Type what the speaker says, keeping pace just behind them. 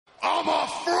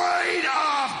afraid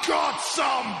I've got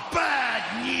some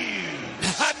bad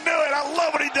news. I knew it. I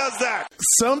love when he does that.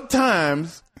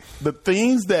 Sometimes the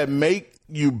things that make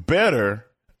you better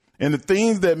and the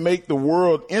things that make the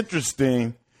world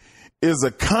interesting is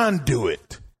a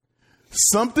conduit.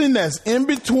 Something that's in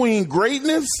between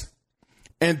greatness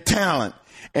and talent.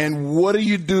 And what do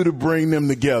you do to bring them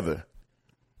together?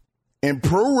 In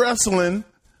pro wrestling,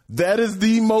 that is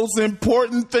the most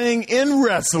important thing in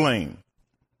wrestling.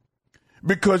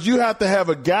 Because you have to have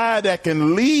a guy that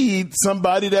can lead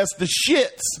somebody that's the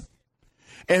shits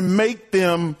and make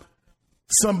them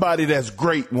somebody that's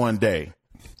great one day.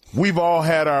 We've all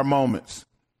had our moments.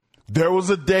 There was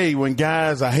a day when,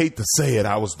 guys, I hate to say it,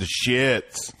 I was the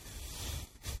shits.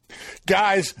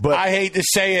 Guys, but I hate to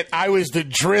say it, I was the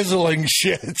drizzling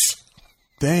shits.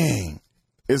 Dang.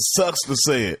 It sucks to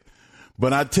say it.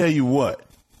 But I tell you what,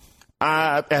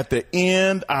 at the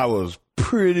end, I was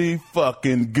pretty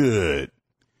fucking good.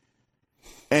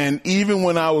 And even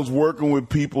when I was working with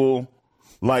people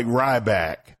like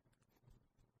Ryback,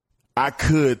 I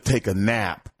could take a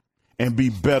nap and be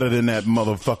better than that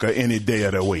motherfucker any day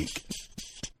of the week.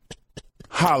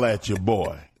 Holla at your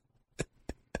boy.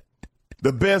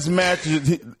 The best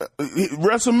matches,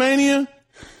 WrestleMania,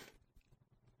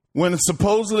 when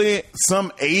supposedly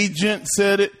some agent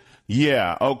said it,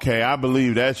 yeah, okay, I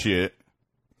believe that shit.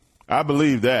 I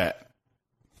believe that.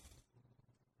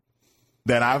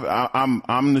 That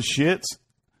I'm the shits.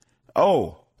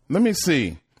 Oh, let me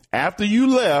see. After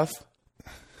you left,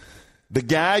 the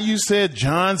guy you said,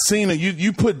 John Cena,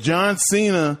 you put John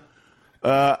Cena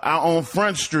out on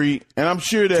Front Street, and I'm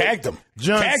sure that tagged him.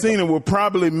 John Cena will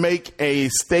probably make a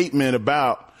statement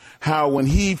about how when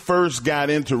he first got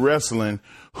into wrestling,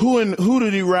 who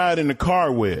did he ride in the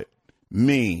car with?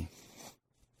 Me.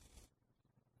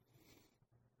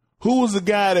 Who was the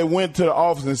guy that went to the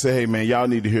office and said, hey, man, y'all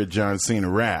need to hear John Cena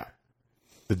rap?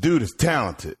 The dude is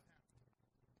talented.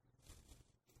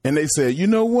 And they said, you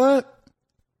know what?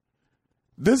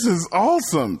 This is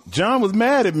awesome. John was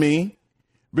mad at me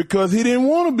because he didn't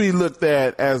want to be looked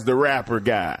at as the rapper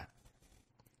guy.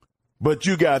 But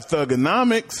you got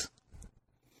Thugonomics.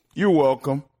 You're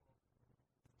welcome.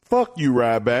 Fuck you,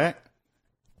 Ryback.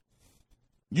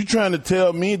 You trying to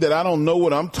tell me that I don't know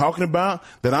what I'm talking about?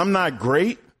 That I'm not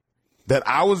great? That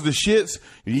I was the shits?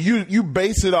 You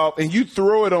base it off and you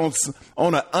throw it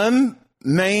on an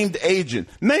unnamed agent.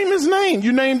 Name his name.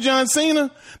 You name John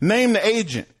Cena? Name the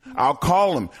agent. I'll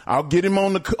call him. I'll get him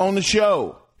on the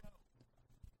show.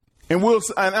 And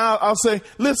I'll say,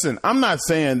 listen, I'm not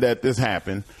saying that this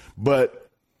happened, but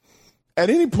at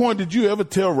any point did you ever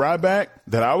tell Ryback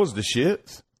that I was the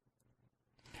shits?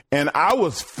 And I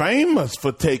was famous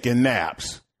for taking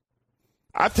naps.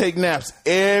 I take naps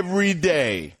every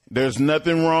day. There's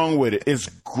nothing wrong with it. It's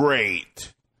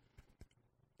great.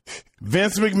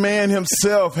 Vince McMahon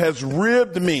himself has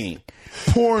ribbed me,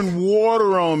 pouring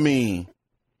water on me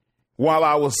while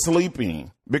I was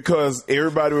sleeping, because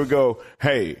everybody would go,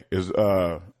 hey, is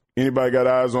anybody got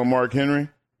eyes on Mark Henry?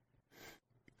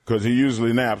 Because he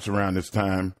usually naps around this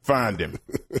time. Find him.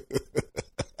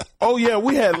 Oh, yeah,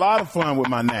 we had a lot of fun with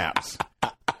my naps.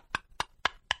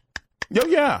 Yo,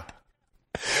 yeah.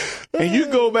 And you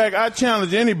go back, I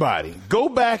challenge anybody, go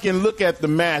back and look at the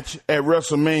match at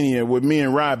WrestleMania with me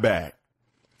and Ryback.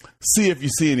 See if you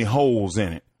see any holes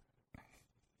in it.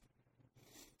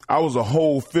 I was a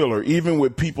hole filler, even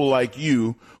with people like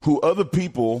you, who other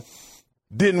people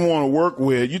didn't want to work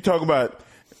with. You talk about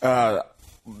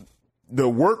the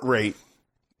work rate.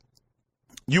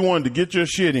 You wanted to get your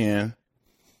shit in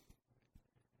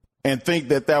and think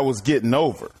that was getting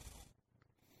over.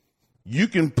 You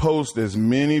can post as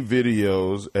many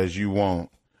videos as you want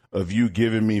of you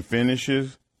giving me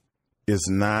finishes. It's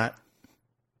not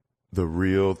the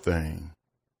real thing.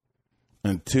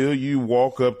 Until you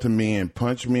walk up to me and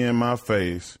punch me in my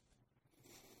face,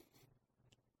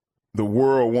 the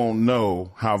world won't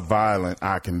know how violent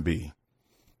I can be.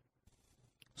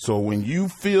 So when you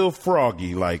feel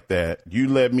froggy like that, you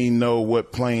let me know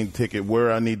what plane ticket,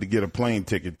 where I need to get a plane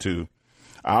ticket to.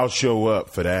 I'll show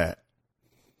up for that.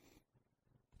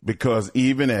 Because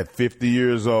even at 50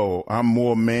 years old, I'm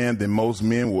more man than most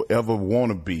men will ever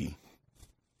want to be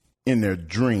in their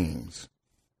dreams.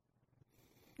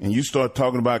 And you start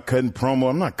talking about cutting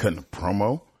promo. I'm not cutting a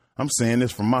promo. I'm saying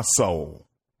this from my soul.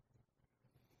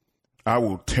 I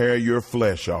will tear your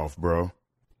flesh off, bro.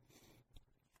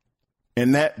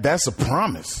 And that's a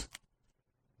promise.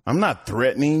 I'm not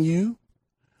threatening you.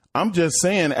 I'm just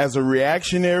saying, as a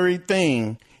reactionary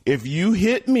thing, if you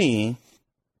hit me,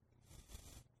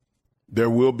 there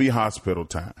will be hospital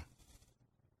time.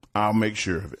 I'll make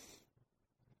sure of it.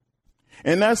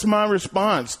 And that's my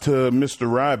response to Mr.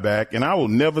 Ryback, and I will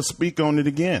never speak on it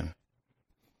again.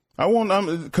 I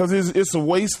won't, because it's a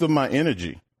waste of my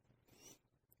energy.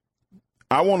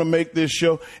 I want to make this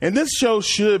show, and this show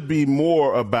should be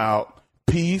more about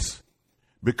peace,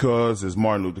 because it's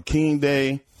Martin Luther King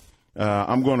Day.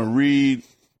 I'm going to read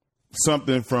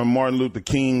something from Martin Luther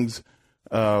King's,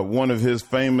 one of his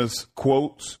famous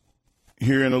quotes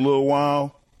here in a little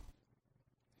while.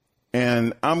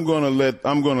 And I'm going to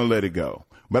let it go.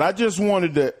 But I just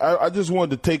wanted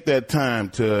to take that time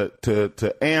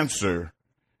to answer,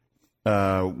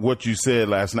 what you said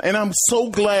last night. And I'm so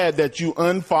glad that you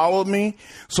unfollowed me.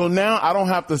 So now I don't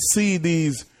have to see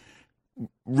these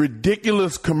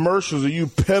ridiculous commercials of you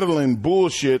peddling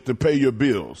bullshit to pay your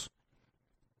bills.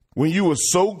 When you were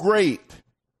so great,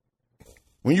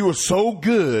 when you were so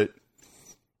good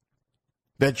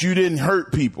that you didn't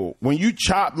hurt people. When you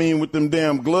chopped me with them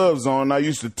damn gloves on, I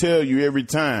used to tell you every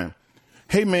time,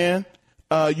 hey man,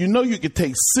 you could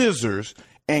take scissors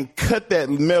and cut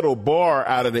that metal bar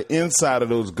out of the inside of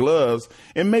those gloves,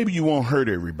 and maybe you won't hurt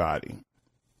everybody.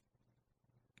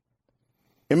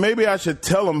 And maybe I should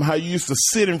tell them how you used to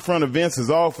sit in front of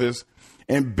Vince's office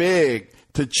and beg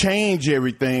to change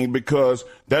everything because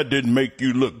that didn't make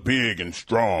you look big and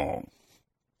strong.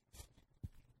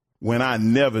 When I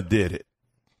never did it.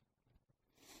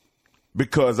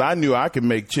 Because I knew I could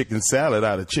make chicken salad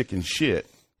out of chicken shit.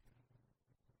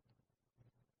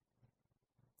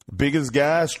 Biggest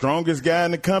guy, strongest guy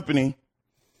in the company.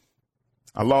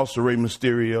 I lost to Rey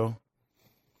Mysterio,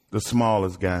 the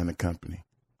smallest guy in the company.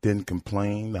 Didn't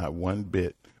complain, not one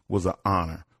bit. Was an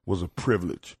honor, was a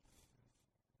privilege.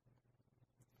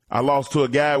 I lost to a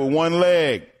guy with one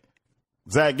leg,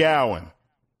 Zach Gowen.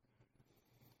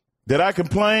 Did I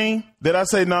complain? Did I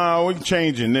say, no, we're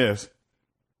changing this?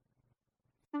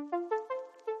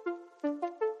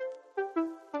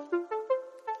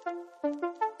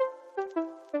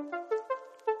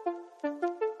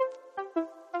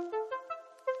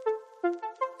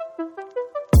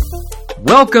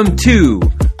 Welcome to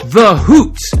the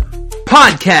Hoots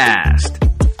Podcast.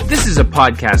 This is a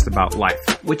podcast about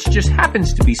life, which just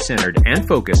happens to be centered and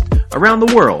focused around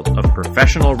the world of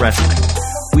professional wrestling.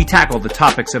 We tackle the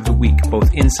topics of the week,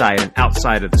 both inside and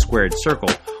outside of the squared circle,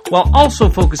 while also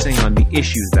focusing on the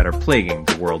issues that are plaguing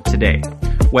the world today.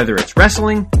 Whether it's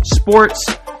wrestling, sports,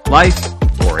 life,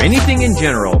 or anything in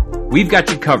general, we've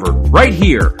got you covered right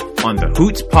here on the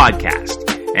Hoots Podcast.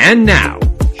 And now,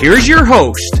 here's your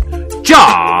host, Josh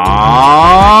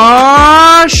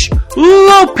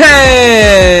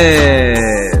Lopez.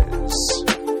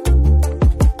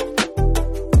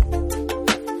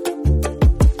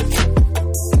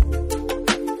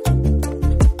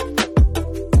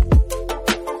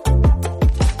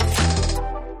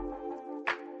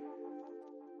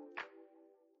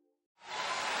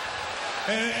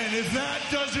 And if that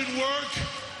doesn't work,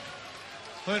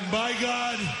 then by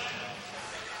God,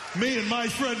 me and my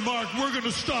friend Mark, we're going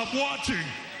to stop watching.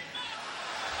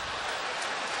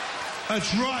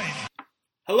 That's right.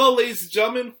 Hello, ladies and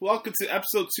gentlemen. Welcome to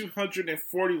episode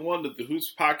 241 of the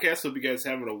Hoots Podcast. Hope you guys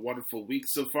are having a wonderful week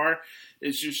so far.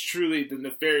 It's just truly the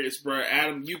nefarious bro,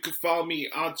 Adam. You can follow me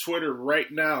on Twitter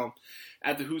right now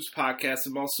at the Hoots Podcast.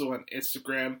 I'm also on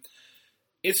Instagram,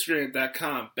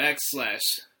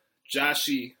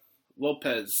 Instagram.com/Joshie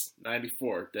Lopez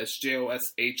 94. That's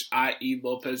JOSHIE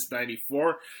Lopez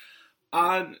 94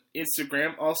 on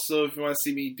Instagram. Also, if you want to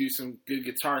see me do some good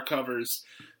guitar covers,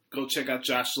 go check out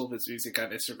Josh Lopez Music on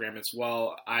Instagram as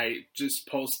well. I just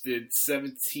posted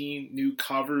 17 new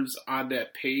covers on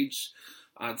that page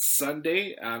on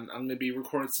Sunday. I'm going to be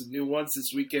recording some new ones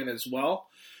this weekend as well.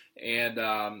 And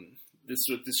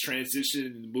with this transition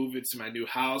and move into my new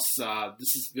house,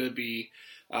 this is going to be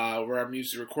where I'm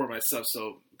usually record myself.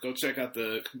 So go check out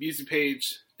the music page.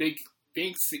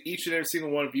 Thanks to each and every single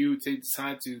one of you who take the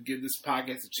time to give this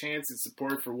podcast a chance and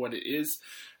support it for what it is.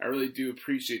 I really do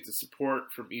appreciate the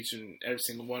support from each and every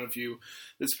single one of you.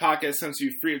 This podcast comes to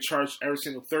you free of charge every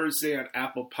single Thursday on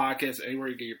Apple Podcasts, anywhere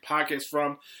you get your podcast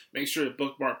from. Make sure to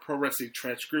bookmark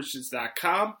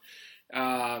ProWrestlingTranscriptions.com.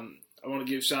 I want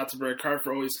to give a shout out to Brett Carr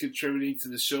for always contributing to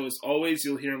the show as always.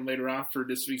 You'll hear him later on for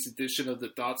this week's edition of the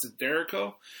Thoughts of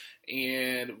Derico.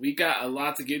 And we got a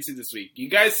lot to get to this week. You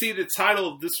guys see the title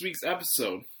of this week's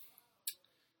episode.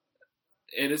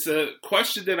 And it's a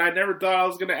question that I never thought I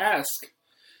was going to ask.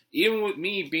 Even with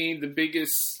me being the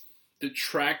biggest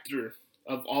detractor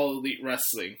of all elite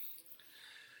wrestling.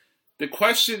 The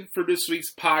question for this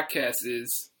week's podcast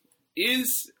is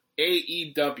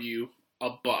AEW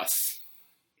a bust?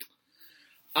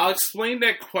 I'll explain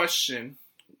that question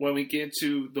when we get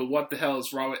into the What the Hell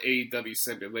is Wrong with AEW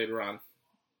segment later on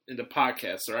in the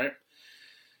podcast, all right?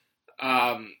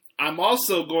 I'm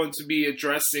also going to be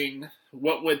addressing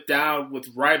what went down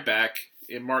with Ryback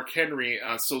and Mark Henry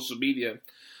on social media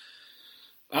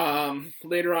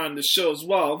later on in the show as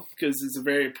well, because it's a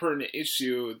very pertinent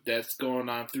issue that's going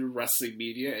on through wrestling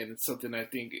media, and it's something I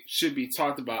think should be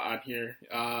talked about on here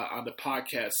on the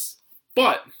podcast.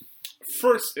 But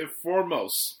first and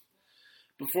foremost,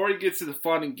 before we get to the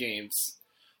fun and games,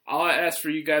 all I ask for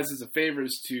you guys as a favor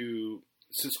is to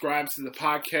subscribe to the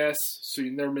podcast so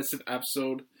you never miss an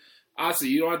episode. Honestly,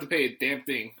 you don't have to pay a damn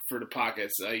thing for the podcast.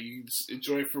 You just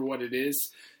enjoy it for what it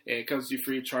is, and it comes to you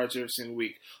free of charge every single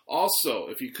week. Also,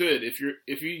 if you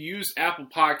use Apple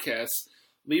Podcasts,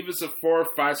 leave us a 4 or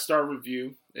 5 star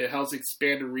review. It helps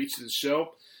expand the reach of the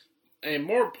show, and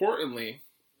more importantly,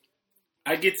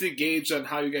 I get to gauge on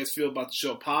how you guys feel about the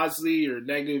show, positively or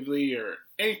negatively or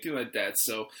anything like that.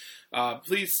 So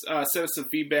please send us some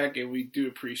feedback, and we do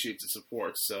appreciate the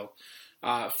support. So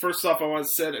first off, I want to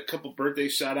send a couple birthday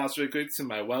shout-outs really quick to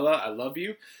my Wella. I love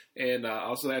you. And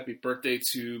also happy birthday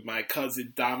to my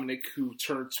cousin Dominic, who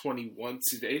turned 21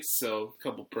 today. So a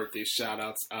couple birthday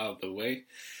shout-outs out of the way.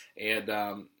 And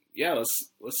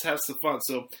let's have some fun.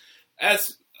 So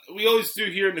as we always do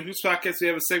here in the Hoots Podcast, we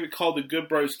have a segment called the Good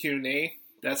Brothers Q&A.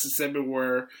 That's a segment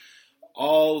where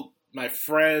all my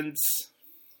friends,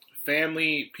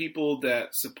 family, people that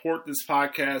support this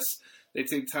podcast, they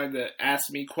take time to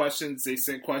ask me questions. They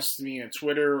send questions to me on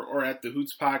Twitter or at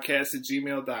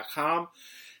thehootspodcast@gmail.com.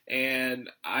 And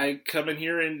I come in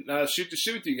here and shoot the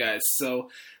shit with you guys. So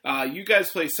you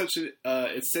guys play such an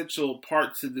essential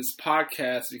part to this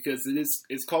podcast because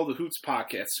it's called the Hoots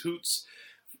Podcast. Hoots,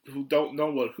 who don't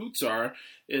know what hoots are,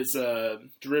 is a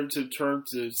derivative term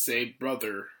to say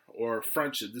brother or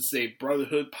friendship. This is a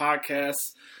brotherhood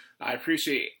podcast. I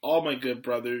appreciate all my good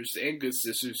brothers and good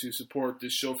sisters who support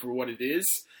this show for what it is.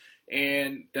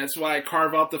 And that's why I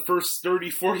carve out the first 30,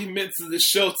 40 minutes of the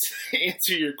show to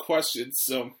answer your questions.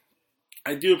 So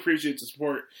I do appreciate the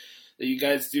support that you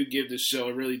guys do give this show.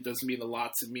 It really does mean a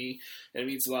lot to me. And it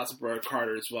means a lot to Brother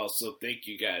Carter as well. So thank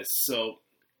you guys. So,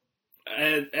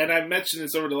 and I mentioned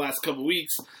this over the last couple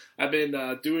weeks. I've been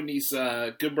doing these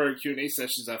Good Brother Q&A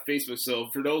sessions on Facebook. So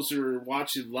for those who are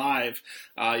watching live,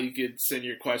 you can send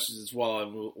your questions as well,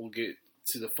 and we'll get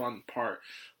to the fun part.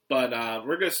 But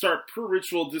we're going to start per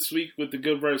ritual this week with the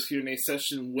Good Brothers Q&A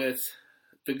session with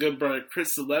the good brother Chris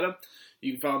Zaletta.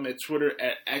 You can follow him at Twitter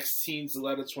at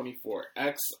xteenzaletta24.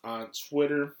 X on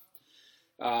Twitter.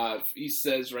 He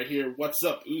says right here, "What's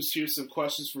up, Oos? Here's some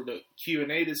questions for the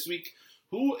Q&A this week.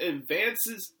 Who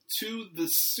advances to the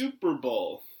Super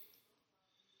Bowl?"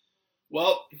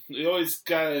 Well, we always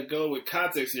gotta go with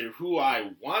context here. Who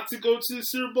I want to go to the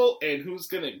Super Bowl and who's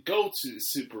gonna go to the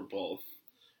Super Bowl,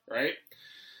 right?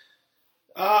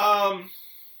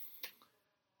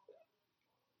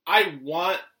 I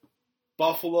want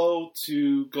Buffalo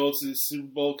to go to the Super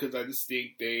Bowl because I just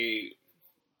think I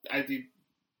think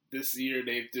this year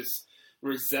they've just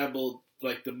resembled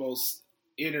like the most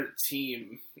inner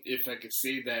team, if I could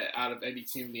say that, out of any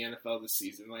team in the NFL this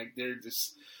season. Like, they're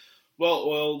just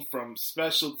well-oiled from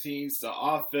special teams to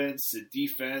offense to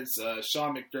defense.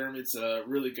 Sean McDermott's a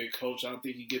really good coach. I don't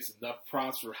think he gets enough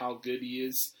props for how good he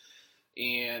is.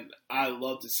 And I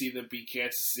love to see them beat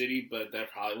Kansas City, but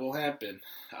that probably won't happen.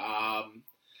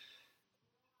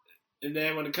 And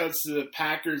then when it comes to the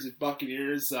Packers and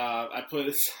Buccaneers, I put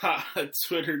this on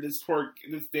Twitter. This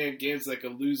damn game's like a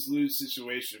lose-lose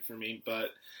situation for me.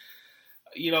 But,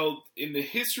 you know, in the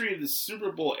history of the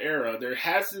Super Bowl era, there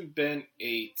hasn't been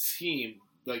a team,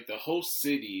 like the host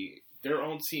city, their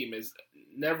own team has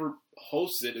never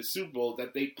hosted a Super Bowl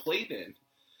that they played in.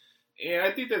 And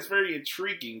I think that's very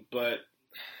intriguing, but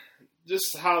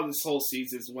just how this whole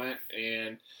season went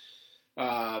and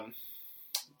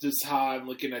just how I'm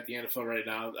looking at the NFL right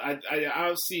now, I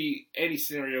don't see any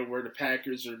scenario where the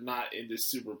Packers are not in this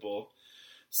Super Bowl.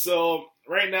 So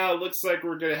right now it looks like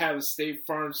we're going to have a State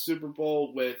Farm Super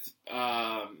Bowl with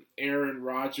Aaron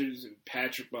Rodgers and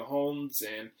Patrick Mahomes,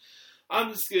 and I'm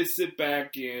just going to sit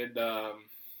back and, I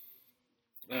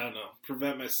don't know,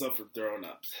 prevent myself from throwing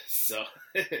up. So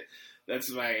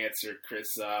that's my answer,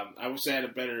 Chris. I wish I had a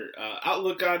better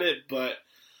outlook on it, but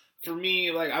for me,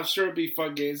 like, I'm sure it'd be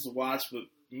fun games to watch, but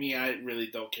me, I really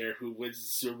don't care who wins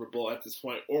the Super Bowl at this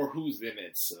point or who's in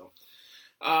it. So,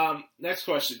 next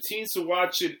question: teams to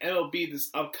watch in MLB this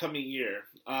upcoming year.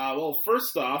 Well,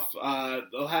 first off,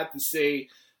 I'll have to say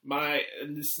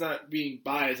and this is not being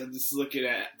biased. I'm just looking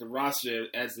at the roster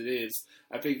as it is.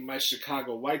 I think my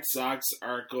Chicago White Sox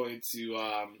are going to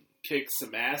kick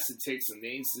some ass and take some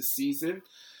names this season.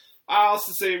 I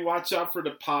also say watch out for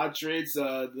the Padres.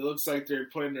 It looks like they're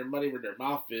putting their money where their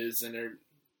mouth is, and they're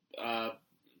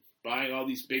buying all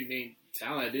these big name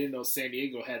talent. I didn't know San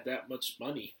Diego had that much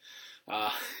money.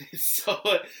 So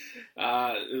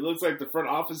it looks like the front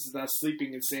office is not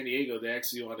sleeping in San Diego. They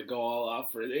actually want to go all out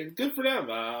for it, and good for them.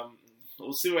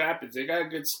 We'll see what happens. They got a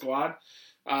good squad.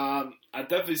 I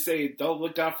definitely say don't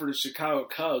look out for the Chicago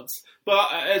Cubs.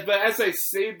 But as I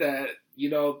say that,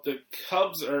 the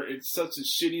Cubs are in such a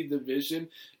shitty division.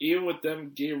 Even with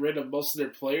them getting rid of most of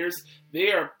their players,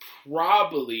 they are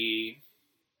probably,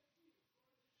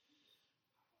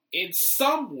 in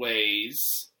some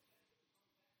ways,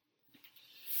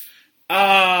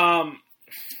 they're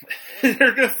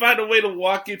going to find a way to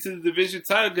walk into the division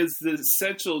title because the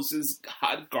Central's is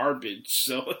hot garbage.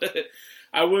 So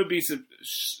I wouldn't be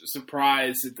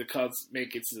surprised if the Cubs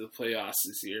make it to the playoffs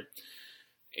this year.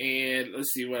 And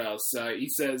let's see what else. He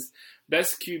says,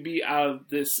 best QB out of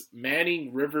this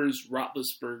Manning, Rivers,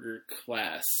 Roethlisberger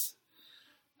class.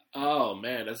 Oh,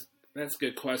 man, that's a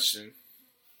good question.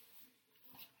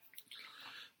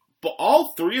 But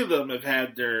all three of them have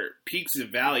had their peaks and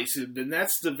valleys, and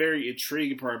that's the very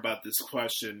intriguing part about this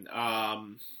question.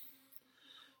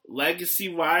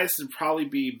 Legacy-wise, it'd probably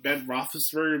be Ben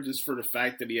Roethlisberger, just for the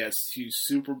fact that he has 2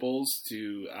 Super Bowls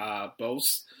to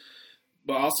boast.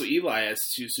 But also Eli has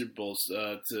 2 Super Bowls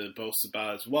to boast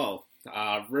about as well.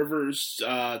 Rivers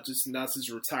just announced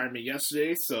his retirement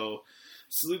yesterday, so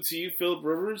salute to you, Philip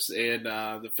Rivers, and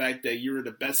the fact that you were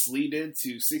the best lead-in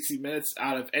to 60 Minutes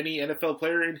out of any NFL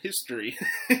player in history.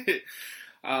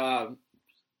 I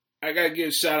gotta give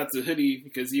a shout-out to Hoodie,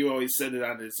 because he always said it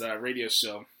on his radio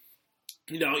show.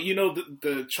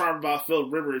 The charm about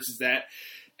Philip Rivers is that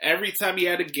every time he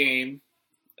had a game,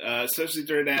 especially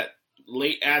during that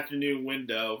late afternoon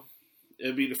window,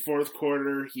 it'll be the fourth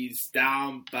quarter, he's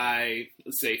down by,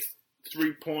 let's say,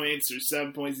 3 points or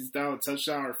 7 points, he's down a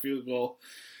touchdown or a field goal.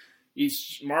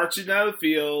 He's marching down the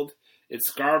field,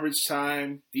 it's garbage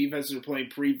time, defenses are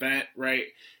playing prevent, right?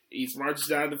 He's marching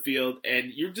down the field,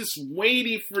 and you're just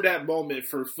waiting for that moment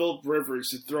for Philip Rivers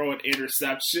to throw an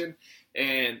interception,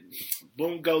 and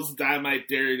boom goes dynamite,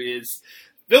 there it is.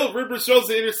 Philip Rivers throws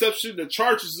the interception, the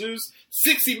Chargers lose.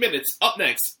 60 Minutes up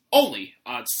next, only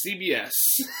on CBS.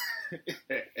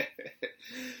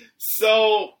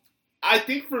 So, I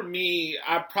think for me,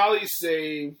 I'd probably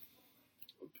say,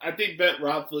 I think Ben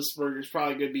Roethlisberger is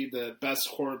probably going to be the best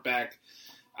quarterback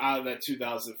out of that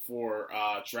 2004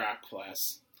 draft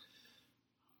class.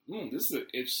 This is an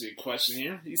interesting question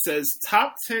here. He says,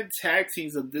 top 10 tag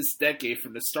teams of this decade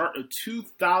from the start of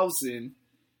 2000.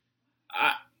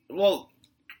 Well,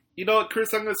 you know what,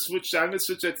 Chris? I'm going to switch that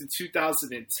to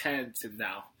 2010 to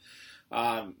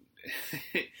now.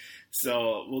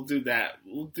 So we'll do that.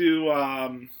 We'll do,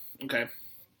 okay.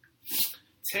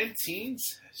 10 teams?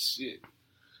 Shit.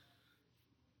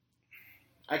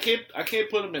 I can't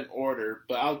put them in order,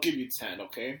 but I'll give you 10,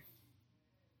 okay?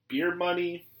 Beer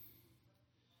Money,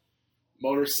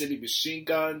 Motor City Machine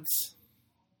Guns,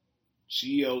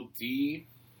 G.O.D.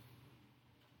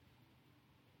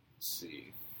 Let's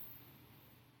see.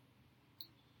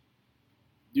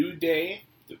 New Day,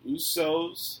 The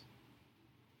Usos,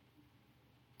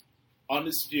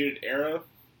 Undisputed Era,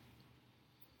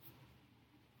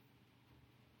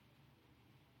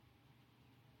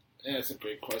 yeah, that's a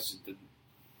great question.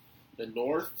 The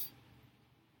North,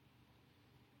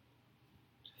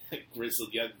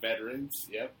 Grizzled Young Veterans,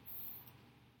 yep.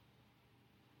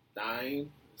 9,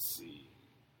 let's see.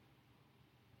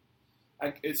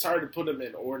 It's hard to put them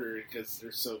in order because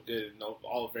they're so good and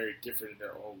all very different in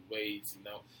their own ways,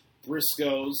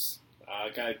 Briscoes,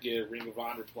 gotta get a Ring of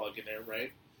Honor plug in there,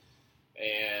 right?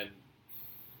 And,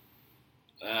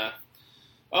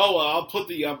 I'll put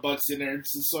the Young Bucks in there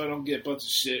just so I don't get a bunch of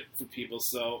shit from people.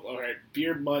 So, alright,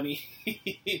 Beer Money,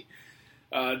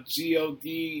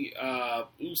 G.O.D.,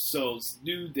 Usos,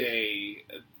 New Day,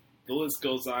 the list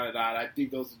goes on and on. I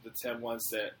think those are the 10 ones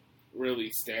that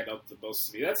really stand up the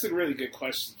most to me. That's a really good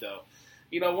question, though.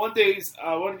 One of these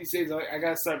days, I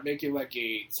gotta start making like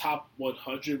a top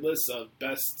 100 list of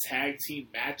best tag team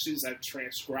matches I've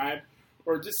transcribed,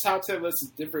 or just top 10 lists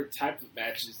of different types of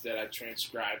matches that I've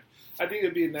transcribed. I think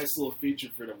it'd be a nice little feature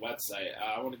for the website.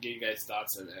 I want to get you guys'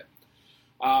 thoughts on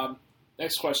that.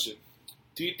 Next question.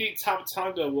 Do you think Tama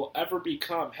Tonga will ever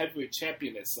become heavyweight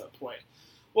champion at some point?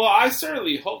 Well, I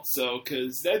certainly hope so,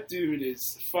 because that dude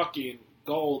is fucking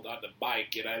gold on the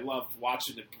mic, and I love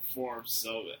watching him perform.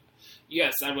 So,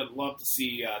 yes, I would love to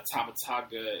see Tama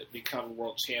Tonga become a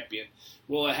world champion.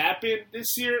 Will it happen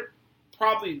this year?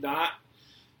 Probably not.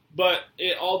 But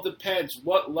it all depends.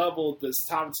 What level does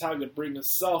Tama Tonga bring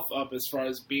himself up as far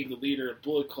as being the leader of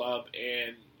Bullet Club,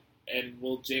 and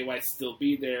will Jay White still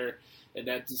be there? And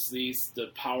that just leaves the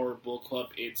power of Bullet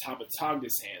Club in Tama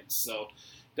Tonga's hands. So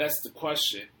that's the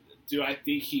question. Do I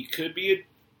think he could be an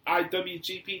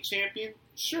IWGP champion?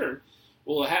 Sure.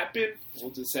 Will it happen?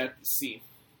 We'll just have to see.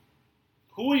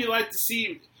 Who would you like to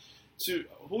see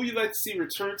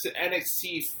return to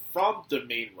NXT from the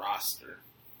main roster?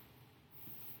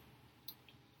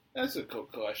 That's a cool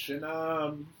question.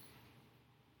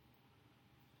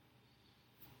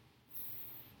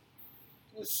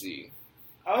 Let's see.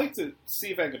 I like to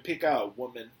see if I can pick out a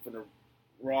woman from the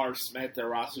Raw or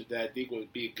SmackDown roster that I think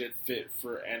would be a good fit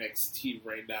for NXT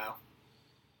right now.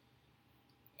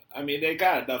 I mean, they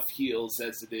got enough heels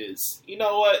as it is. You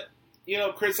know what?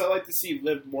 Chris, I'd like to see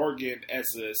Liv Morgan as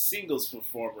a singles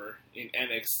performer in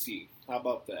NXT. How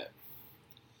about that?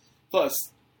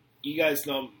 Plus, you guys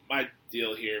know my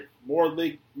deal here. More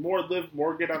Liv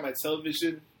Morgan on my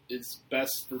television is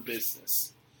best for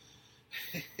business.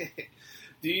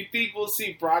 Do you think we'll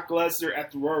see Brock Lesnar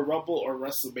at the Royal Rumble or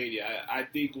WrestleMania? I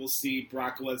think we'll see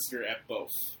Brock Lesnar at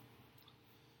both.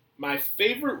 My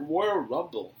favorite Royal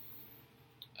Rumble.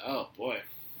 Oh, boy.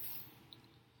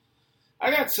 I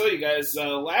gotta tell you guys,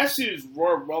 last year's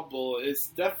Royal Rumble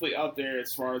is definitely out there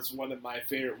as far as one of my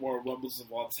favorite Royal Rumbles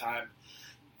of all time.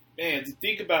 Man, to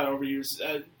think about it over years,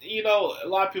 a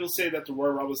lot of people say that the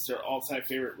Royal Rumble is their all-time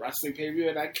favorite wrestling pay-per-view,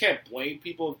 and I can't blame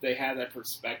people if they have that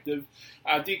perspective.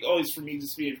 I think always for me,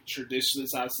 just being a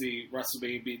traditionalist, obviously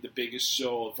WrestleMania being the biggest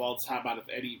show of all time out of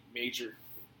any major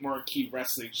marquee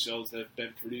wrestling shows that have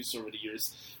been produced over the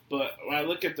years. But when I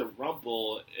look at the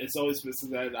Rumble, it's always been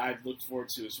something that I've looked forward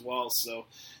to as well. So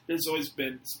there's always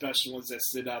been special ones that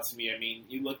stood out to me. I mean,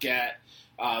 you look at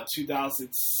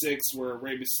 2006 where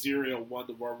Rey Mysterio won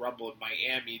the Royal Rumble in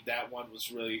Miami. That one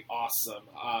was really awesome.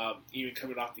 Even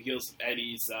coming off the heels of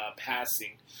Eddie's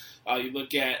passing. You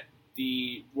look at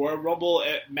the Royal Rumble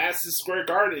at Madison Square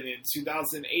Garden in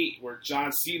 2008 where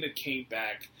John Cena came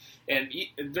back. And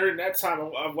during that time,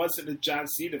 I wasn't a John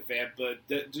Cena fan, but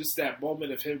just that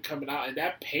moment of him coming out and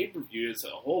that pay-per-view as a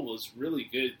whole was really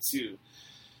good too.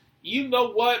 You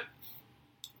know what,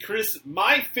 Chris?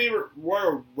 My favorite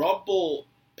Royal Rumble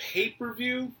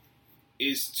pay-per-view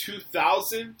is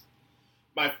 2000.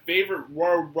 My favorite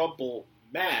Royal Rumble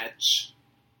match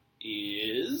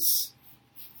is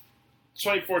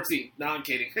 2014. No, I'm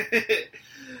kidding.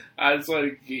 I just want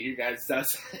to get you guys'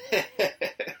 thoughts.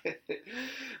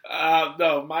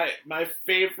 No, my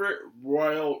favorite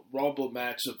Royal Rumble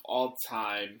match of all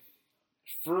time,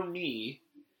 for me,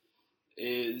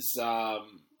 is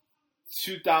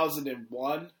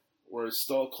 2001, where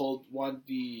Stone Cold won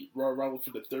the Royal Rumble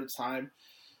for the third time.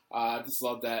 I just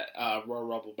love that Royal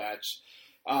Rumble match.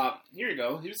 Here you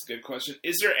go. Here's a good question.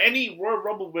 Is there any Royal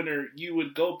Rumble winner you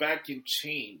would go back and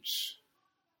change?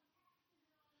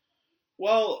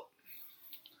 Well,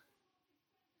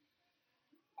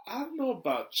 I don't know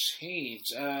about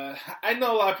change. I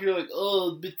know a lot of people are like,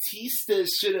 oh, Batista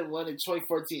should have won in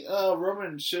 2014. Oh,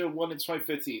 Roman should have won in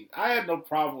 2015. I had no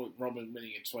problem with Roman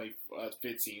winning in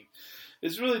 2015.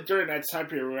 It's really during that time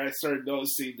period where I started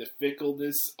noticing the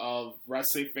fickleness of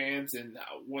wrestling fans and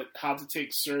how to take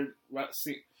certain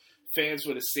wrestling fans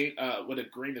with a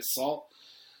grain of salt.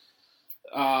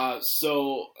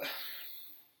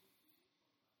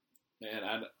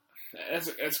 Man, that's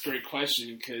a great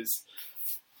question because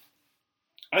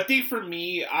I think for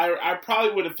me, I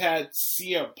probably would have had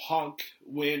CM Punk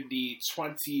win the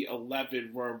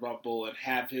 2011 Royal Rumble and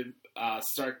have him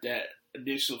start that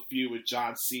initial feud with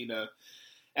John Cena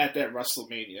at that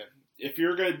WrestleMania. If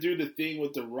you're going to do the thing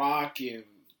with The Rock and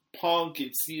Punk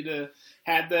and Cena,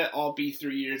 have that all be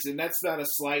 3 years. And that's not a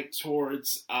slight towards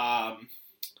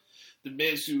The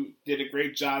Miz, who did a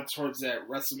great job towards that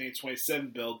WrestleMania 27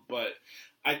 build, but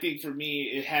I think for me,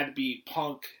 it had to be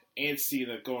Punk and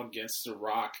Cena going against The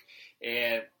Rock,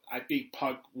 and I think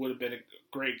Punk would have been a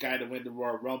great guy to win the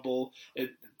Royal Rumble.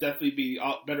 It'd definitely be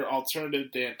a better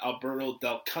alternative than Alberto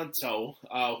Del Canto,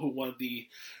 who won the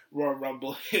Royal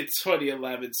Rumble in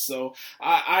 2011. So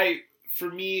for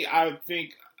me, I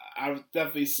would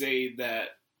definitely say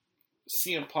that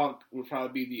CM Punk would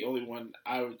probably be the only one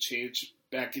I would change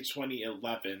back in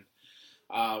 2011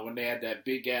 when they had that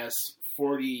big-ass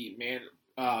 40-man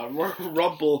Royal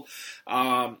Rumble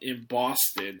in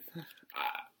Boston.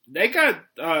 They got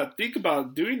to think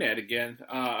about doing that again,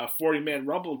 a 40-man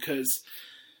Rumble, because,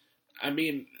 I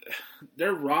mean,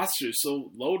 their roster is so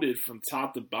loaded from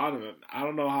top to bottom. I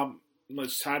don't know how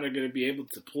much time they're going to be able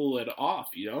to pull it off,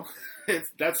 you know?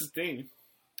 That's the thing.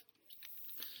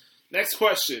 Next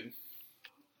question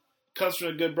comes from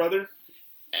a good brother,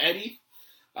 Eddie.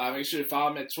 Make sure to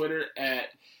follow him at Twitter at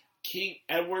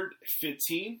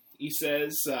KingEdward15. He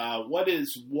says, what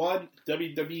is one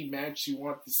WWE match you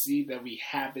want to see that we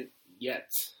haven't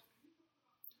yet?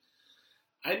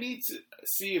 I need to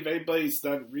see if anybody's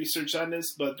done research on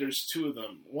this, but there's two of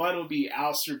them. One will be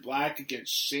Aleister Black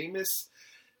against Sheamus,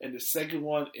 and the second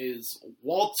one is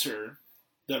Walter,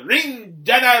 the Ring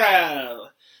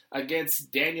General,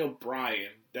 against Daniel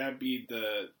Bryan. That'd be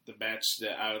the match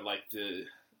that I would like to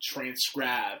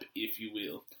transcribe, if you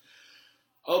will.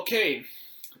 Okay,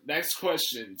 next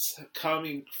questions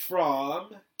coming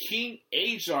from King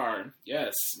Ajar.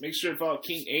 Yes, make sure to follow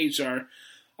King Ajar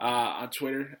on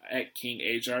Twitter at King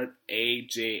Ajar,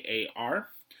 AJAR.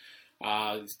 He's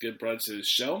a good brother to the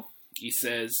show. He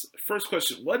says, first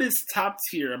question, what is top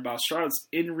tier about Charlotte's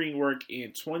in-ring work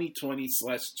in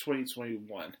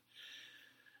 2020/2021?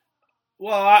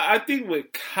 Well, I think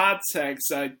with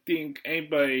context, I think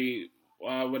anybody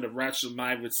with a rational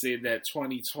mind would say that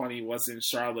 2020 wasn't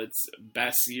Charlotte's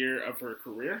best year of her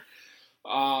career.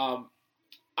 When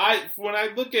I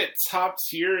look at top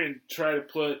tier and try to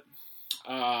put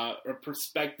a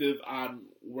perspective on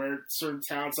where certain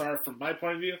talents are from my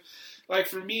point of view, like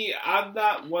for me, I'm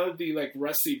not one of the like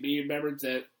wrestling media members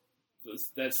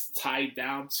that's tied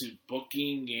down to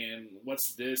booking and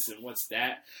what's this and what's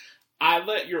that. I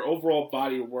let your overall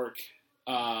body of work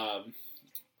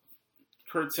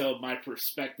curtail my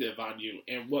perspective on you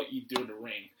and what you do in the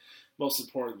ring, most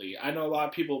importantly. I know a lot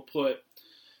of people put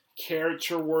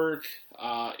character work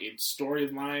in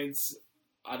storylines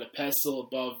on a pedestal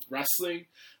above wrestling,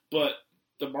 but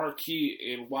the marquee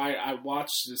and why I watch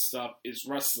this stuff is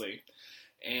wrestling.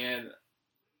 And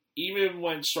even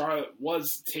when Charlotte was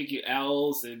taking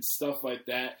L's and stuff like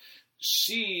that,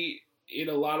 she, in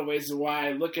a lot of ways, and why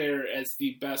I look at her as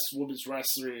the best women's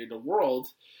wrestler in the world,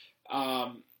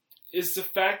 is the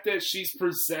fact that she's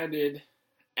presented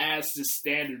as the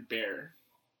standard bearer.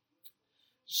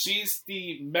 She's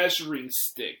the measuring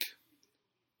stick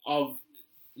of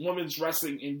women's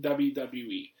wrestling in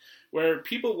WWE. Where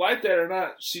people like that or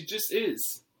not, she just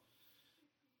is.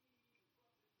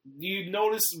 You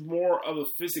notice more of a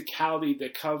physicality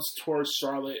that comes towards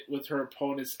Charlotte with her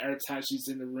opponents every time she's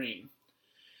in the ring.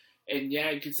 And yeah,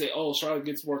 you can say, oh, Charlotte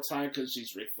gets more time because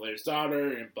she's Ric Flair's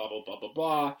daughter and blah, blah, blah, blah,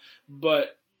 blah.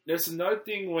 But there's another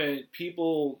thing when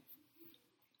people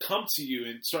come to you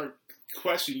and start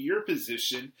questioning your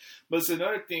position. But it's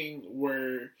another thing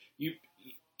where you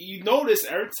notice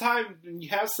every time you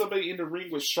have somebody in the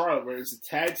ring with Charlotte, whether it's a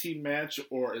tag team match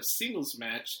or a singles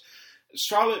match,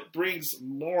 Charlotte brings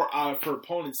more out of her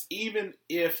opponents, even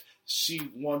if she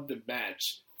won the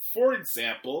match. For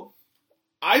example,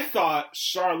 I thought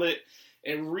Charlotte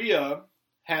and Rhea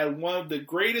had one of the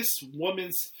greatest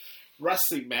women's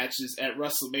wrestling matches at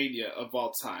WrestleMania of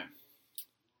all time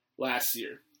last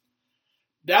year.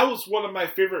 That was one of my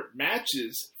favorite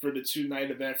matches for the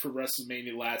two-night event for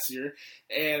WrestleMania last year.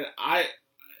 And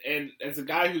as a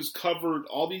guy who's covered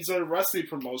all these other wrestling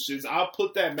promotions, I'll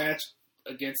put that match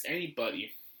against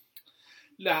anybody.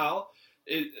 Now,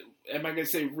 am I going to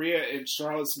say Rhea and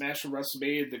Charlotte's match for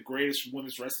WrestleMania the greatest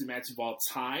women's wrestling match of all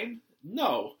time?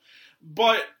 No.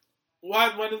 But when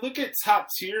I look at top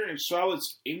tier and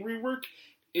Charlotte's in-ring work,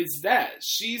 is that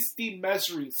she's the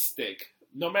measuring stick.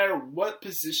 No matter what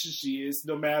position she is,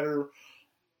 no matter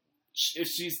if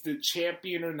she's the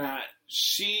champion or not,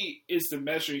 she is the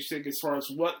measuring stick as far as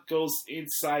what goes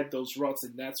inside those ropes,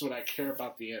 and that's what I care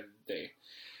about at the end of the day.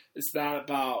 It's not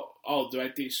about, oh, do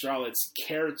I think Charlotte's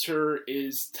character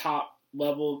is top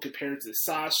level compared to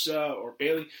Sasha or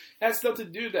Bayley? It has nothing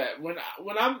to do with that. When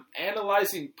I'm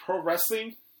analyzing pro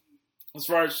wrestling, as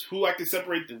far as who I can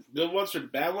separate the good ones from the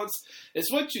bad ones, it's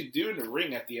what you do in the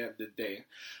ring at the end of the day.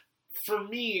 For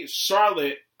me,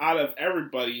 Charlotte, out of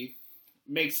everybody,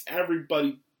 makes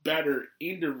everybody better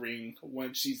in the ring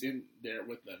when she's in there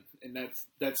with them. And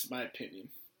that's my opinion.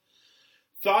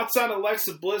 Thoughts on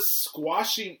Alexa Bliss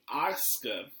squashing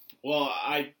Asuka? Well,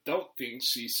 I don't think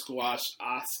she squashed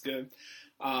Asuka.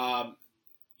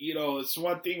 It's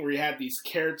one thing where you have these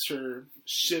character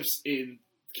shift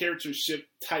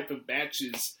type of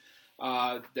matches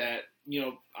that,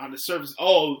 on the surface,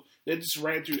 they just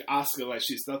ran through Asuka like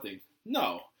she's nothing.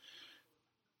 No.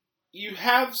 You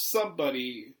have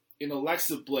somebody in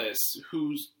Alexa Bliss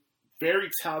who's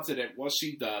very talented at what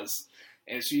she does,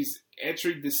 and she's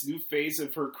entering this new phase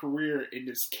of her career in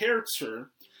this character,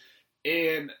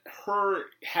 and her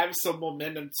having some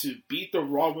momentum to beat the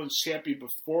Raw Women's Champion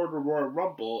before the Royal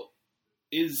Rumble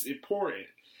is important.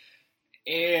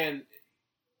 And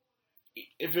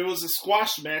if it was a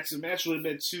squash match, the match would have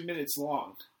been 2 minutes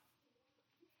long.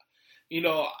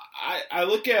 I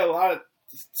look at a lot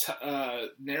of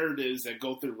narratives that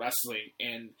go through wrestling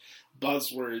and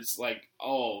buzzwords like,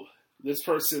 oh, this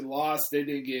person lost, they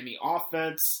didn't get any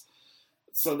offense,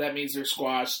 so that means they're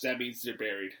squashed, that means they're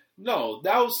buried. No,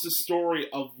 that was the story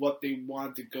of what they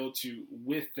wanted to go to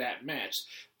with that match.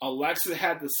 Alexa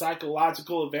had the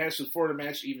psychological advantage before the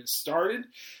match even started.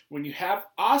 When you have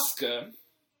Asuka,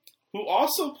 who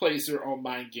also plays her own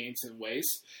mind games in ways,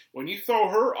 when you throw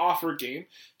her off her game,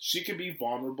 she can be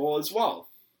vulnerable as well.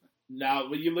 Now,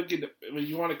 when you want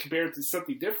to compare it to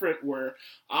something different, where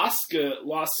Asuka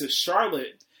lost to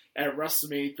Charlotte at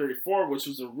WrestleMania 34, which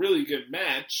was a really good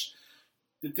match,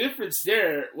 the difference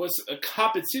there was a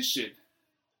competition.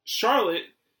 Charlotte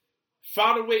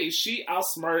found a way. She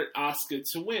outsmarted Asuka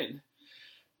to win.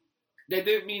 That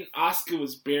didn't mean Asuka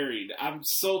was buried. I'm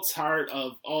so tired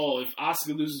of, if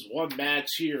Asuka loses one match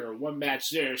here or one match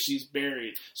there, she's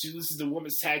buried. She loses the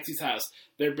women's tag team titles,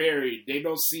 they're buried. They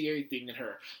don't see anything in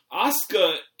her.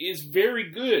 Asuka is very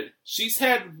good. She's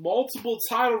had multiple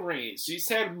title reigns. She's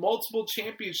had multiple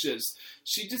championships.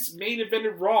 She just main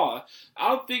evented Raw. I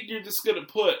don't think you're just going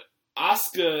to put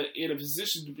Asuka in a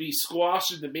position to be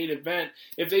squashed in the main event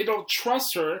if they don't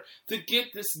trust her to get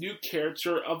this new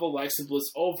character of Alexa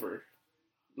Bliss over.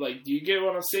 Like, do you get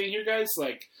what I'm saying here, guys?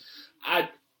 Like,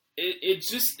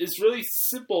 it's really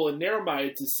simple and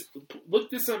narrow-minded to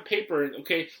look this on paper and,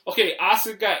 okay,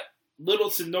 Asuka got little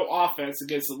to no offense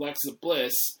against Alexa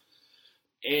Bliss,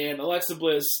 and Alexa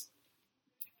Bliss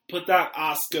put down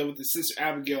Asuka with the Sister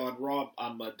Abigail on Raw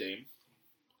on Monday.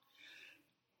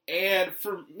 And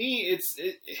for me,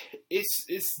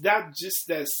 it's not just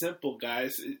that simple,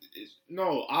 guys.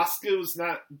 No, Asuka was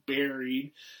not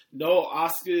buried. No,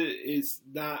 Asuka is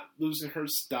not losing her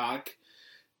stock.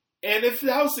 And if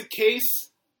that was the case,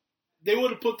 they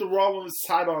would have put the Raw Women's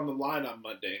title on the line on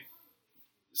Monday.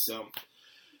 So,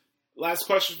 last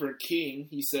question for King.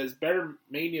 He says, better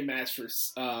Mania match for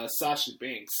Sasha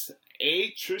Banks.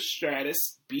 A, Trish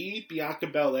Stratus. B, Bianca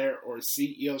Belair. Or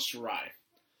C, Io Shirai.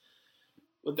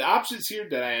 With the options here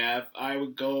that I have, I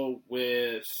would go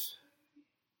with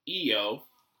Io.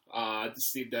 I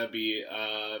just think that'd be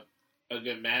a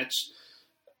good match.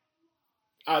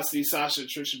 Obviously, Sasha and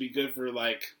Trish would be good for,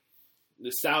 like,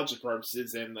 nostalgia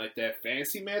purposes and, like, that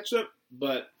fantasy matchup.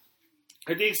 But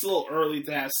I think it's a little early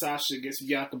to have Sasha against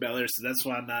Bianca Belair, so that's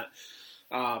why I'm not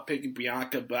picking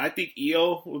Bianca. But I think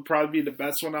Io would probably be the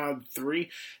best one out of the three.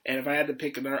 And if I had to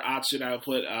pick another option, I would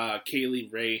put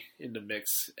Kaylee Ray in the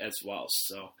mix as well.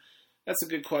 So that's a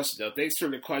good question, though. Thanks for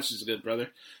the questions, good brother.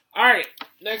 All right,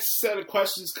 next set of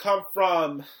questions come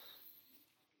from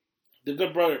the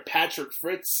good brother Patrick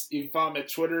Fritz. You can follow him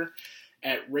at Twitter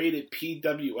at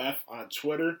RatedPWF on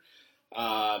Twitter.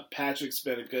 Patrick's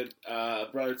been a good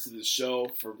brother to the show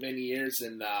for many years,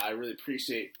 and I really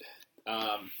appreciate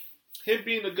him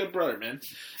being a good brother, man.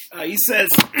 He says,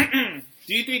 do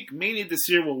you think Mania this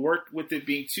year will work with it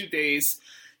being 2 days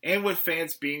and with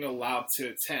fans being allowed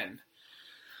to attend?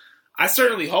 I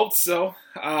certainly hope so,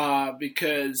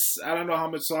 because I don't know how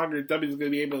much longer W is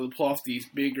going to be able to pull off these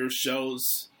bigger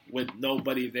shows with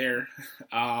nobody there.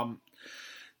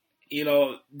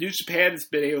 New Japan has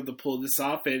been able to pull this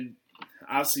off, and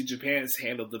obviously Japan has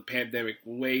handled the pandemic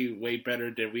way, way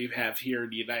better than we have here in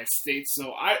the United States.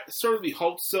 So I certainly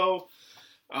hope so.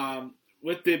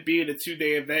 With it being a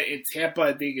 2-day event in Tampa,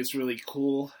 I think it's really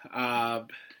cool. And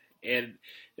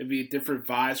it'd be a different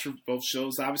vibes for both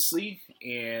shows, obviously.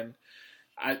 And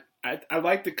I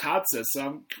like the concept.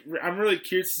 So I'm really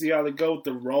curious to see how they go with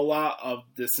the rollout of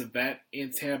this event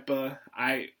in Tampa.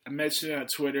 I mentioned on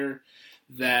Twitter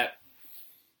that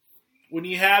when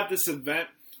you have this event,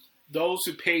 those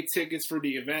who pay tickets for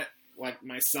the event, like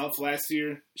myself last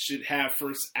year, should have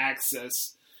first access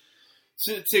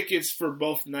to the tickets for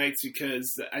both nights,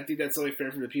 because I think that's only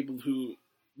fair for the people who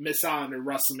miss out on the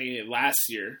WrestleMania last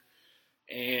year.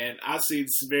 And obviously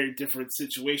it's a very different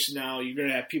situation now. You're going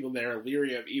to have people that are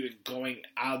leery of even going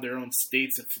out of their own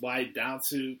states and fly down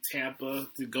to Tampa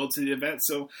to go to the event.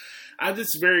 So I'm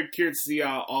just very curious to see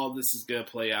how all this is going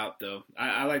to play out, though.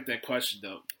 I like that question,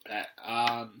 though, Pat.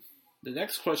 The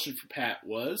next question for Pat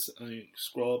was, let me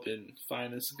scroll up and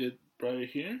find this good brother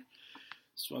here.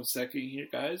 Just 1 second here,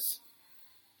 guys.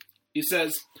 He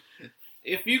says,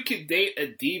 if you could date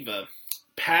a diva,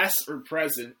 past or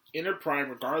present, in her prime,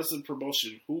 regardless of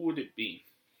promotion, who would it be?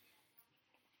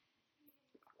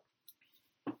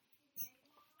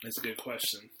 That's a good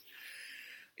question.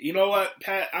 You know what,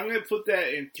 Pat? I'm going to put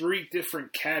that in 3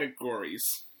 different categories.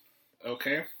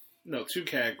 Okay? No, 2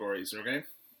 categories, okay?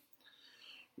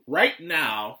 Right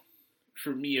now, for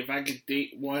me, if I could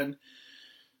date one,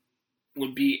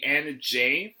 would be Anna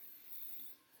Jay.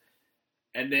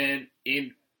 And then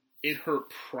in her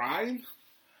prime,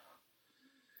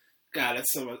 God,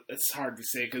 that's hard to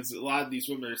say because a lot of these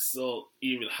women are still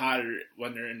even hotter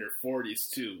when they're in their 40s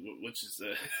too, which is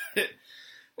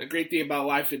a great thing about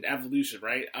life and evolution,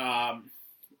 right?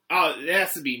 It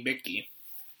has to be Mickey.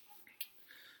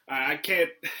 I can't.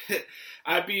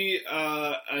 I'd be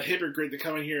a hypocrite to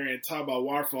come in here and talk about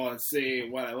Waterfall and say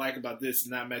what I like about this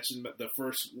and not mention the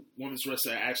first women's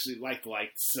wrestler I actually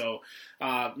liked. So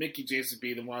Mickey James would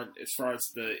be the one as far as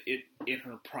the in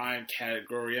her prime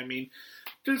category. I mean,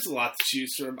 there's a lot to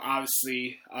choose from.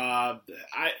 Obviously, I've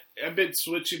been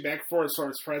switching back and forth as far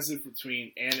as president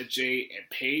between Anna Jay and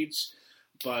Paige,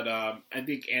 but I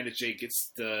think Anna Jay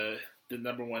gets the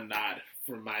number one nod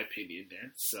from my opinion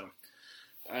there. So.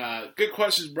 Good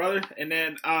questions, brother. And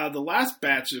then the last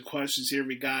batch of questions here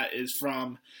we got is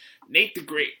from Nate the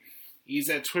Great. He's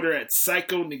at Twitter at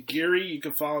Psycho Nagiri. You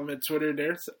can follow him at Twitter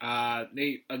there.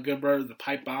 Nate, a good brother of the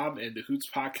Pipe Bomb and the Hoots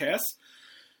podcast.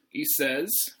 He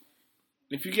says,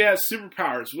 if you could have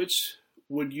superpowers, which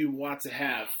would you want to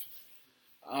have?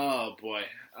 Oh, boy.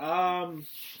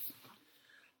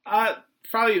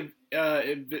 Probably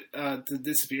to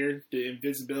disappear, the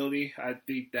invisibility. I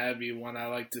think that would be one I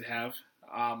like to have.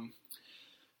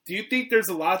 Do you think there's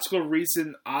a logical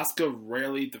reason Asuka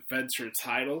rarely defends her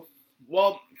title?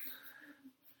 Well,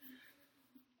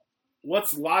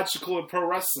 what's logical in pro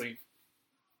wrestling?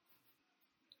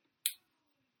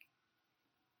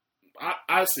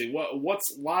 Honestly,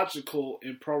 what's logical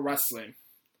in pro wrestling?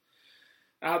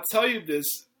 I'll tell you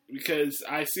this because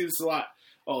I see this a lot.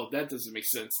 Oh, that doesn't make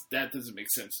sense. That doesn't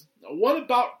make sense. What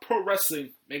about pro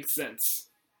wrestling makes sense?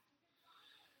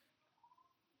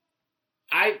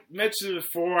 I mentioned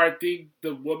before, I think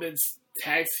the women's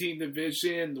tag team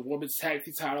division, the women's tag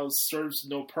team titles serves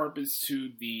no purpose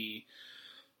to the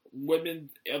women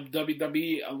of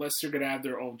WWE unless they're going to have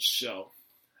their own show.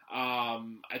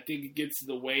 I think it gets in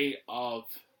the way of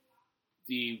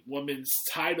the women's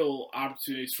title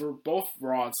opportunities for both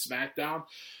Raw and SmackDown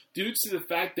due to the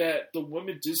fact that the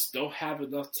women just don't have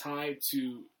enough time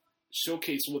to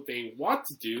showcase what they want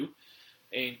to do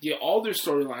and get all their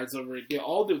storylines over, and get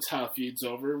all their title feuds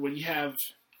over. When you have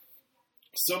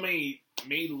so many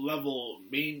male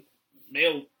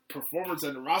performers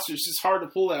on the roster, it's just hard to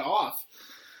pull that off.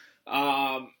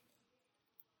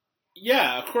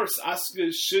 Yeah, of course,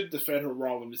 Asuka should defend her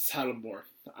Raw Women's title more.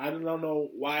 I don't know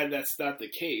why that's not the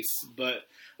case, but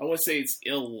I wouldn't say it's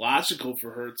illogical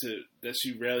for her that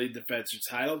she rarely defends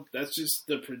her title. That's just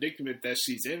the predicament that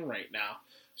she's in right now.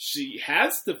 She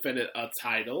has defended a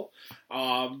title,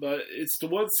 but it's the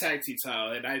women's tag team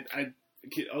title, and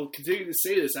I'll continue to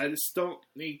say this. I just don't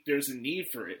think there's a need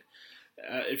for it.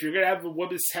 If you're going to have a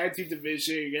women's tag team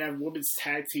division, you're going to have women's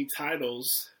tag team titles,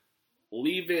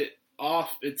 leave it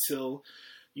off until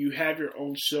you have your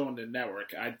own show on the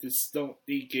network. I just don't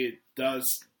think it does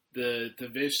the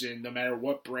division, no matter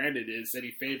what brand it is,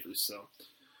 any favors. So,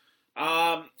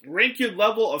 rank your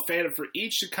level of fandom for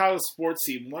each Chicago sports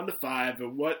team, 1 to 5,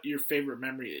 and what your favorite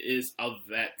memory is of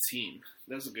that team.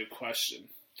 That's a good question.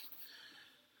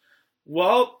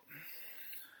 Well,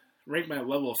 rank my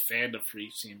level of fandom for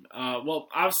each team. Well,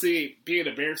 obviously, being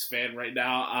a Bears fan right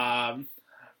now,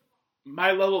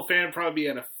 my level of fandom would probably be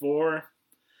at a 4.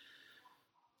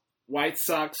 White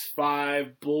Sox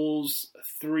 5, Bulls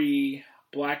 3,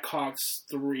 Blackhawks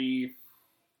 3,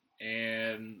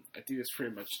 and I think that's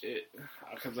pretty much it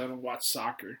because I don't watch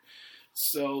soccer.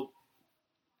 So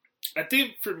I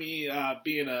think for me,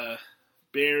 being a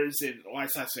Bears and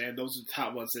White Sox fan, those are the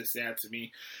top ones that stand out to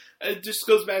me. It just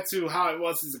goes back to how I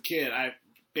was as a kid.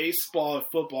 Baseball and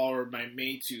football are my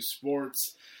main two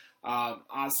sports.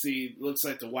 Honestly, it looks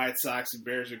like the White Sox and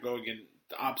Bears are going in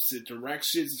the opposite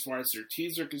directions as far as their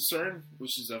teams are concerned,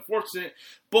 which is unfortunate.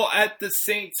 But at the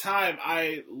same time,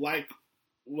 I like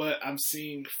what I'm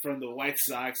seeing from the White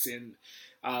Sox, and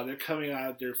they're coming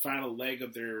out of their final leg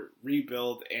of their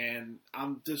rebuild, and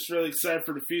I'm just really excited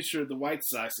for the future of the White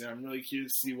Sox, and I'm really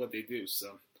curious to see what they do.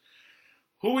 So,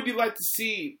 who would you like to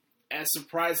see as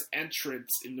surprise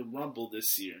entrants in the Rumble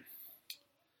this year?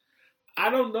 I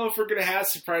don't know if we're going to have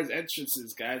surprise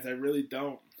entrances, guys. I really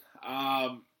don't.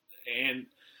 And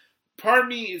part of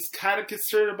me is kind of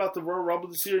concerned about the Royal Rumble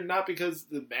this year, not because of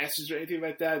the matches or anything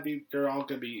like that. I think they're all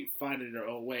going to be fine in their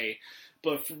own way.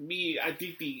 But for me, I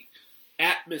think the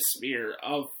atmosphere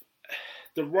of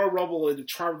the Royal Rumble and the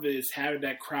charm of it is having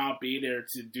that crowd be there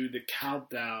to do the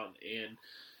countdown and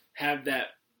have that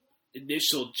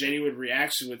initial genuine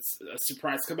reaction with a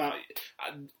surprise come out.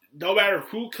 No matter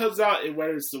who comes out, and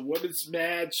whether it's the women's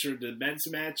match or the men's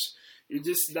match, you're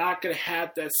just not going to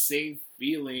have that same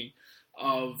feeling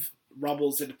of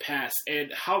Rumbles in the past,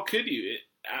 and how could you?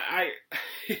 I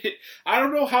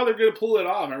don't know how they're going to pull it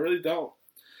off. I really don't.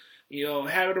 You know,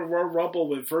 having a Royal Rumble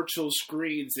with virtual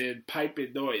screens and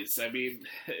piping noise. I mean,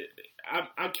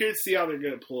 I'm curious to see how they're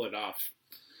going to pull it off.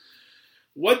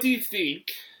 What do you think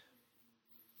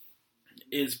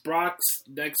is Brock's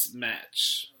next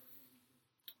match?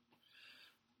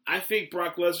 I think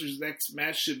Brock Lesnar's next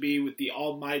match should be with the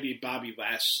almighty Bobby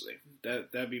Lashley.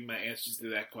 That'd be my answer to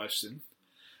that question.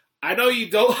 I know you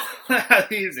don't.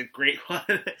 He's a great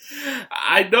one.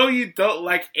 I know you don't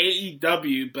like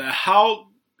AEW, but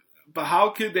how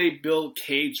could they build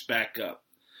Cage back up?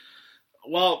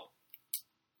 Well,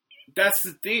 that's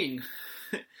the thing.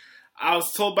 I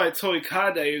was told by Tony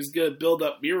Khan that he was going to build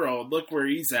up Miro, and look where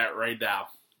he's at right now.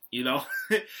 You know?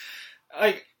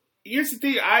 Like, here's the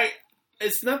thing.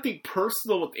 It's nothing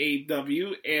personal with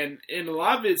AEW, and a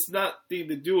lot of it's nothing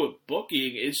to do with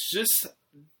booking. It's just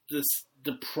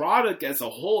the product as a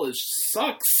whole. It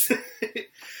sucks.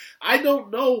 I don't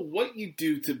know what you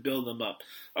do to build them up.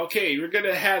 Okay, you're going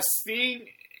to have Sting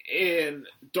and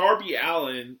Darby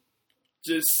Allin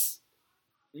just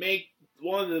make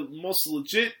one of the most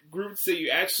legit groups that you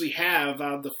actually have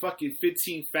out of the fucking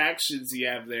 15 factions you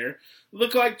have there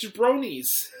look like jabronis.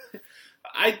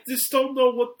 I just don't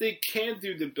know what they can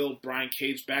do to build Brian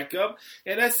Cage back up.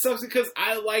 And that sucks because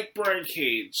I like Brian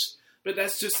Cage. But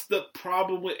that's just the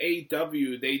problem with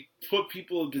AEW. They put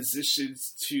people in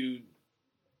positions to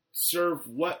serve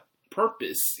what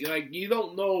purpose? Like, you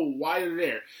don't know why they're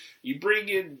there. You bring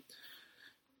in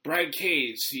Brian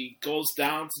Cage, he goes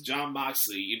down to Jon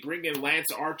Moxley. You bring in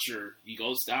Lance Archer, he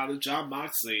goes down to Jon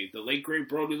Moxley. The late great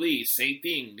Brody Lee, same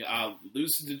thing,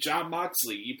 loses to Jon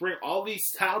Moxley. You bring all these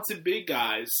talented big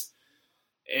guys,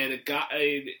 and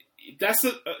that's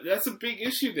a big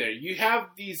issue there. You have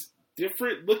these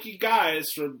different looking guys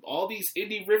from all these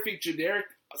indie-rific generic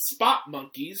spot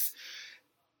monkeys,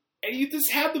 and you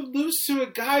just have them lose to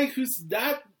a guy who's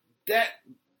not that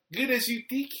good as you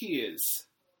think he is.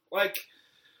 Like,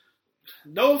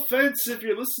 no offense if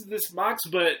you're listening to this, Mox,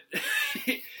 but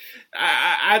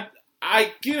I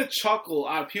get a chuckle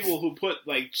out of people who put,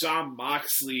 like, Jon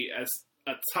Moxley as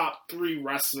a top 3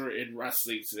 wrestler in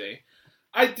wrestling today.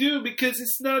 I do, because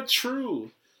it's not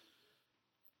true.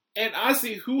 And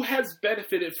honestly, who has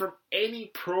benefited from any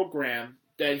program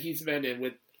that he's been in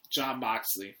with Jon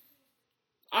Moxley?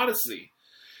 Honestly.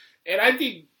 And I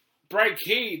think Brian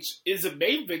Cage is a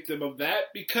main victim of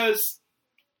that because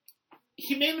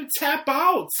he made him tap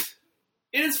out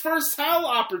in his first title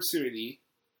opportunity.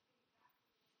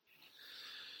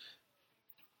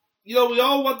 You know, we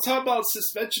all want to talk about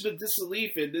suspension of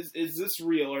disbelief and is this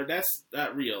real or that's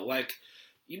not real. Like,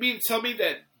 you mean to tell me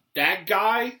that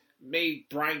guy made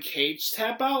Brian Cage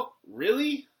tap out?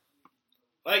 Really?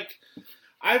 Like,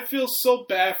 I feel so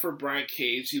bad for Brian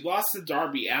Cage. He lost to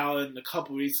Darby Allin a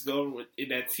couple weeks ago in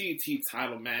that TNT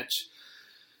title match.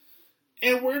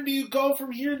 And where do you go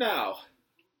from here now?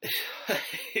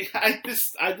 I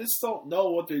just don't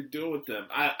know what they're doing with them.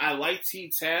 I like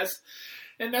Team Taz,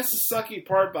 and that's the sucky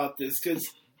part about this, because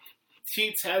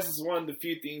Team Taz is one of the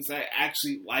few things I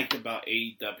actually like about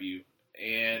AEW.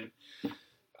 And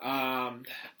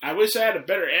I wish I had a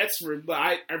better answer, but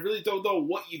I really don't know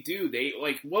what you do.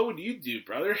 What would you do,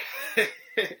 brother?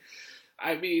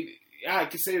 I mean, yeah, I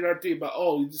can say another thing about,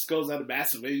 he just goes on a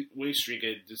massive win streak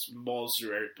and just mauls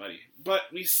through everybody. But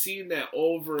we've seen that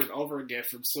over and over again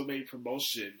from so many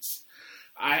promotions.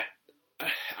 I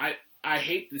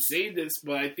hate to say this,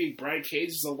 but I think Brian Cage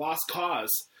is a lost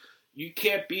cause. You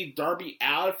can't beat Darby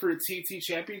Allin for a TNT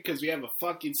champion because we have a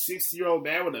fucking 60-year-old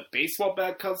man with a baseball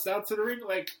bat comes down to the ring?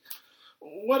 Like,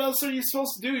 what else are you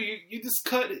supposed to do? You just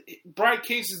cut Brian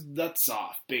Cage's nuts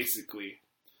off, basically.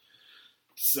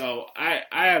 So, I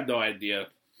have no idea.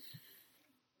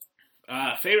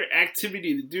 Favorite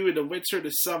activity to do in the winter and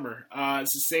the summer?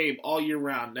 It's the same all year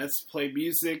round. That's play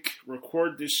music,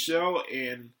 record this show,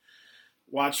 and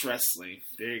watch wrestling.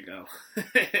 There you go.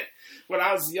 When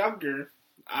I was younger,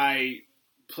 I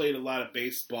played a lot of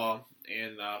baseball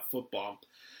and football.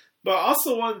 But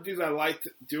also one of the things I liked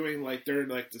doing, like, during,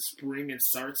 like, the spring and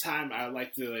summertime, I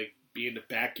like to, like, be in the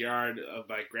backyard of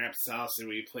my grandpa's house and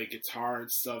we play guitar and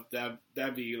stuff.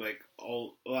 That'd be, like, a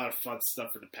lot of fun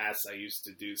stuff in the past I used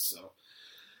to do. So,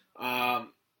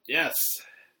 yes.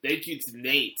 Thank you to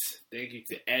Nate. Thank you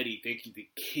to Eddie. Thank you to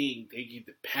King. Thank you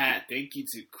to Pat. Thank you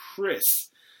to Chris.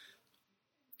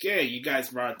 Yeah, you guys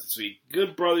brought it this week.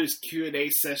 Good Brothers Q&A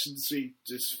session this week.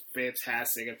 Just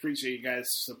fantastic. I appreciate you guys'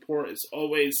 support as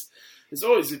always. As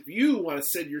always, if you want to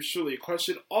send your Shirley a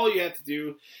question, all you have to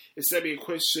do is send me a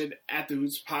question at the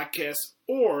Hoots Podcast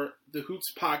or the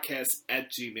Hoots Podcast at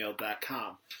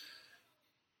gmail.com.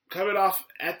 coming off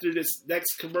after this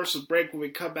next commercial break, when we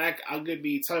come back, I'm going to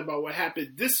be talking about what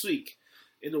happened this week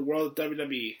in the world of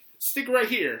WWE. Stick right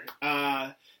here.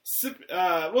 What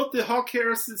did Hawk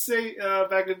Harrison say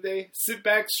back in the day? Sit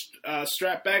back,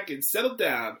 strap back, and settle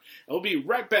down. And we'll be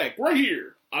right back, right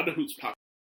here on the Hoots Podcast.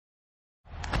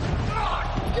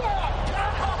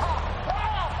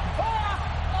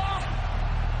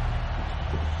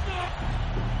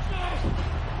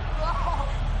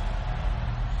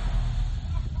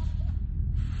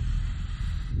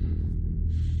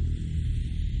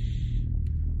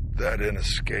 That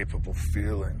inescapable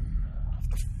feeling of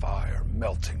the fire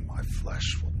melting my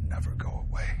flesh will never go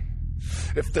away.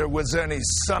 If there was any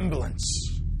semblance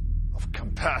of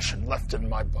compassion left in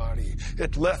my body,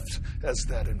 it left as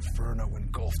that inferno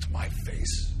engulfed my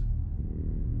face.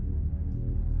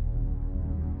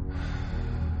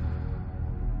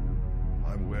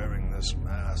 I'm wearing this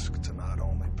mask to not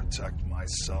only protect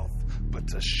myself, but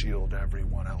to shield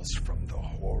everyone else from the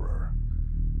horror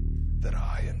that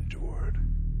I endured.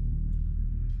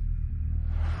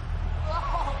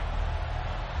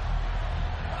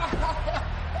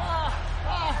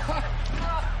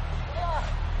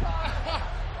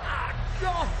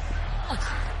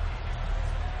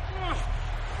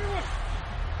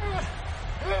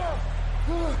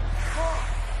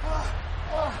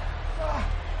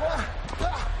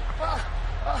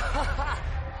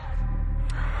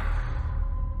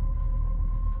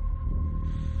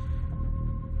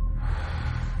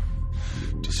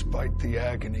 Despite the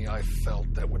agony I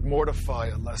felt that would mortify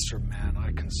a lesser man,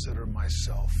 I consider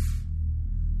myself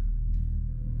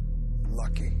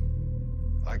lucky.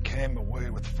 I came away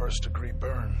with first-degree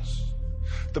burns.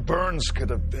 The burns could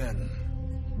have been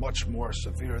much more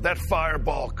severe. That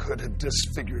fireball could have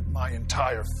disfigured my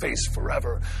entire face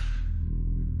forever.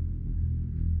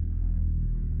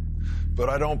 But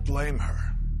I don't blame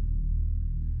her.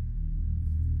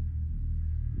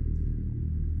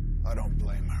 I don't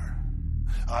blame her.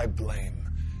 I blame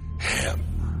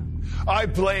him. I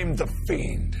blame the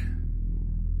Fiend.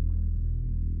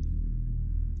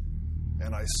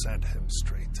 And I sent him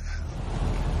straight to hell.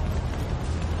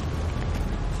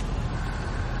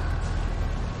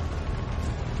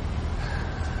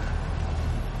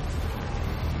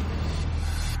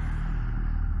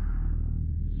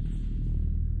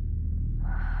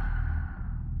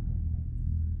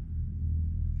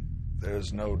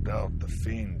 There's no doubt the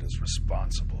Fiend is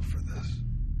responsible for this.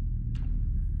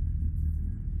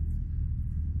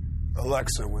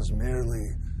 Alexa was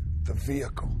merely the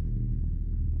vehicle.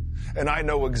 And I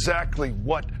know exactly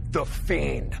what the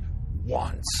Fiend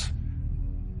wants.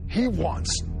 He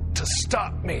wants to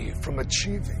stop me from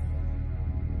achieving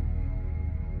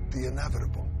the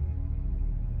inevitable.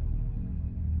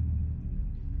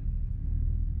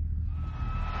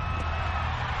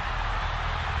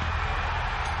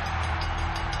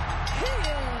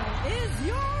 Here is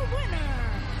your winner,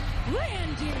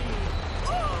 Randy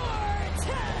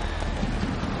Orton!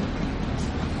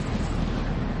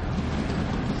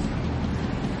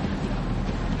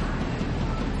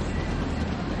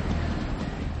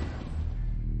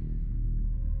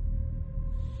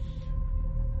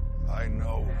 I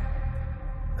know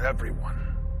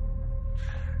everyone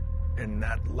in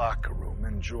that locker room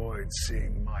enjoyed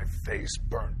seeing my face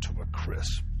burnt to a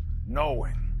crisp,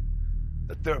 knowing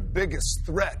that their biggest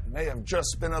threat may have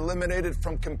just been eliminated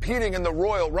from competing in the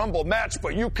Royal Rumble match,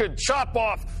 but you could chop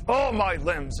off all my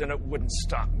limbs and it wouldn't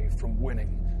stop me from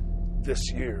winning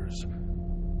this year's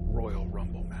Royal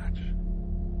Rumble match.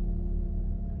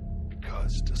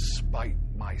 Because despite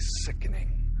my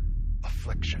sickening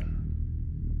affliction,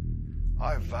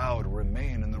 I vow to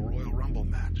remain in the Royal Rumble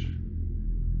match.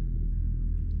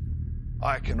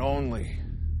 I can only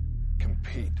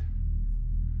compete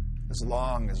as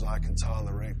long as I can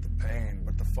tolerate the pain.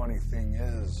 But the funny thing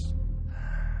is,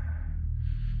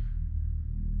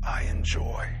 I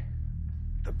enjoy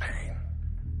the pain.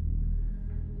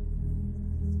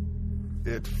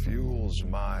 It fuels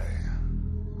my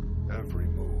every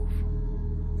move.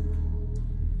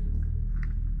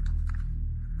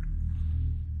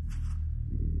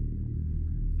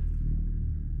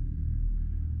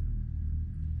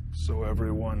 So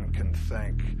everyone can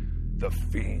thank the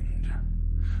Fiend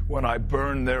when I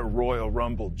burn their Royal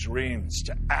Rumble dreams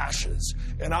to ashes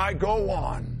and I go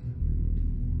on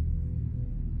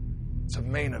to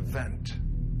main event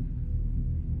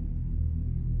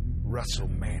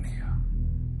WrestleMania.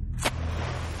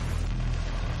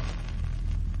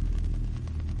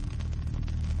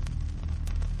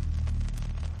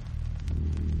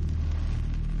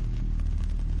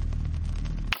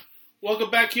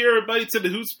 Welcome back here, everybody, to the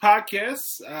Hoots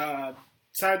Podcast.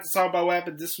 time to talk about what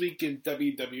happened this week in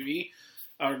WWE.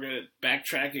 We're going to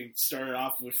backtrack and start it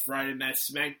off with Friday Night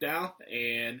SmackDown.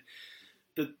 And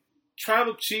the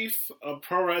Tribal Chief of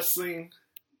Pro Wrestling,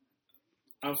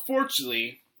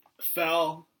 unfortunately,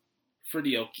 fell for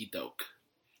the okie doke.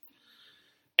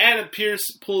 Adam Pearce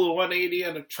pulled a 180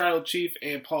 on the Tribal Chief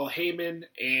and Paul Heyman,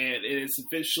 and it is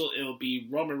official. It will be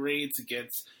Roman Reigns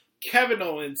against Kevin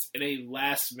Owens in a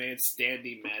last man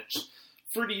standing match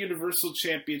for the Universal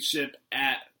Championship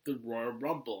at the Royal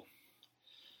Rumble.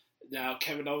 Now,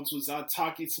 Kevin Owens was on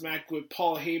Talking Smack with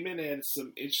Paul Heyman and had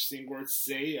some interesting words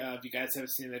to say. If you guys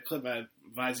haven't seen that clip, I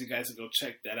advise you guys to go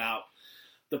check that out.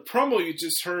 The promo you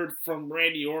just heard from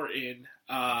Randy Orton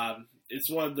is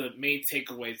one of the main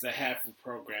takeaways I have from the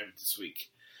program this week.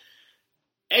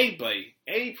 Anybody,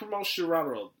 any promotion around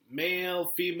the world,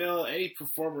 male, female, any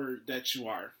performer that you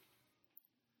are,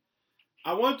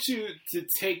 I want you to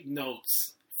take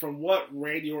notes from what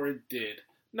Randy Orton did.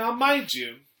 Now, mind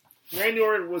you, Randy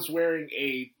Orton was wearing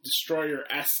a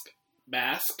Destroyer-esque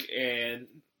mask, and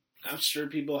I'm sure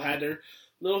people had their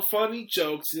little funny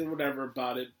jokes and whatever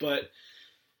about it, but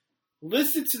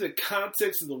listen to the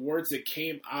context of the words that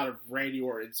came out of Randy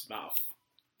Orton's mouth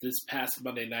this past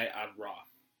Monday night on Raw.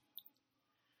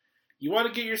 You want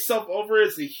to get yourself over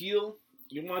as a heel?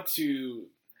 You want to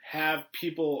have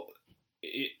people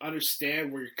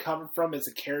understand where you're coming from as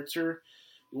a character?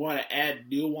 You want to add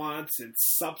nuance and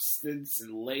substance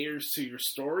and layers to your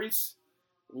stories?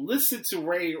 Listen to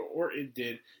what Randy Orton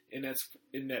did in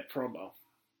that promo.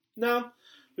 Now,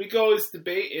 we can always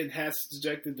debate and have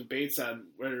subjective debates on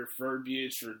whether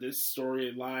verbiage for this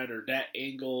storyline or that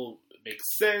angle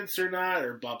makes sense or not,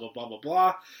 or blah, blah, blah, blah,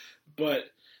 blah. But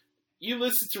you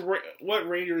listen to what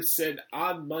Randy said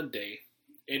on Monday,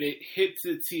 and it hit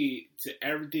to the T to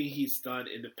everything he's done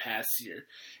in the past year.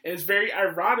 And it's very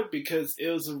ironic because it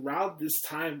was around this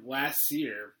time last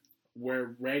year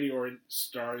where Randy Orton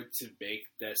started to make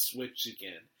that switch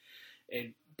again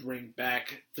and bring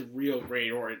back the real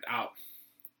Randy Orton out.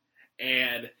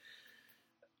 And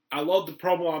I love the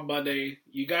promo on Monday.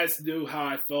 You guys knew how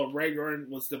I felt. Randy Orton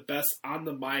was the best on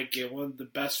the mic and one of the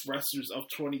best wrestlers of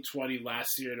 2020 last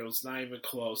year, and it was not even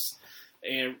close.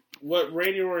 And what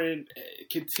Randy Orton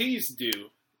continues to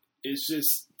do is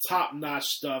just top-notch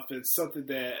stuff, and something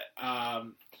that I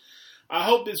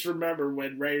hope is remembered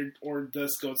when Randy Orton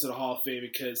does go to the Hall of Fame,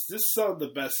 because this is some of the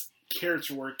best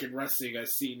character work in wrestling I've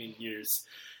seen in years.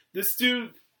 This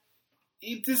dude,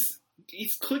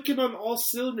 he's clicking on all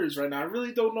cylinders right now. I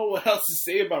really don't know what else to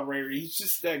say about Randy. He's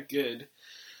just that good.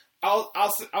 I'll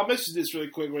mention this really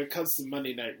quick when it comes to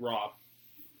Monday Night Raw.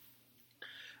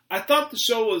 I thought the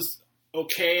show was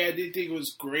okay. I didn't think it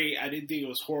was great. I didn't think it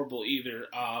was horrible either.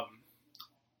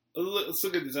 Let's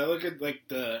look at this. I look at like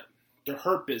the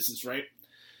Hurt Business, right?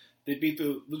 They beat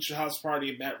the Lucha House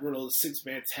Party and Matt Riddle, the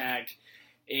 6-man tag,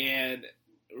 and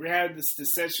we're having this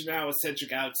dissension now with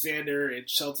Cedric Alexander and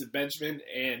Shelton Benjamin.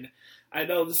 And I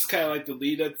know this is kind of like the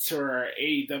lead up to our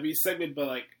AEW segment, but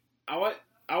like I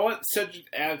want Cedric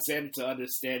Alexander to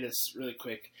understand this really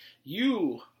quick.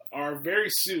 You are very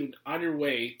soon on your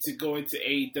way to going to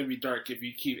AEW Dark if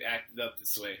you keep acting up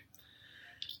this way.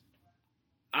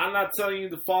 I'm not telling you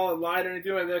to fall in line or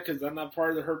anything like that because I'm not part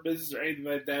of the Hurt Business or anything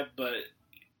like that, but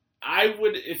I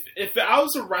would, if I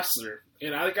was a wrestler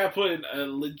and I got put in a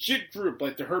legit group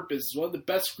like the Hurt Business, one of the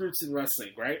best groups in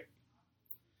wrestling, right?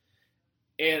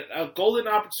 And a golden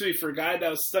opportunity for a guy that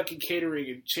was stuck in catering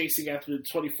and chasing after the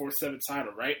 24/7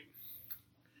 title, right?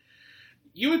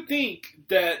 You would think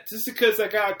that just because I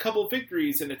got a couple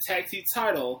victories in a tag team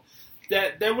title,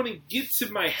 that wouldn't get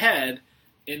to my head,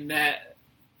 and that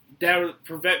would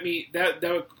prevent me, that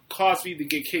would cause me to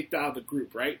get kicked out of the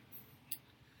group, right?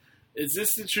 Is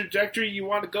this the trajectory you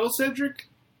want to go, Cedric?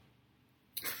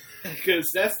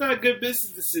 Because that's not a good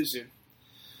business decision.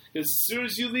 Because as soon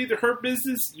as you leave the Hurt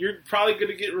Business, you're probably going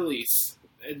to get released.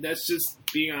 And that's just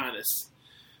being honest.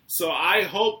 So I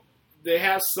hope they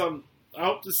have some, I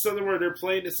hope there's something where they're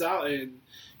playing this out and,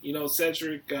 you know,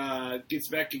 Cedric gets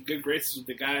back in good graces with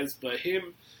the guys. But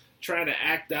him trying to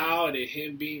act out and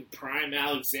him being Prime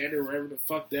Alexander, wherever the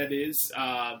fuck that is,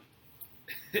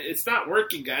 it's not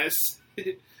working, guys.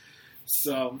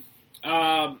 So,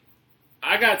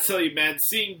 I gotta tell you, man,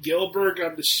 seeing Gilbert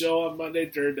on the show on Monday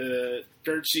during the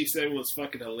third sheet segment was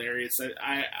fucking hilarious.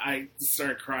 I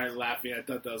started crying laughing. I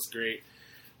thought that was great.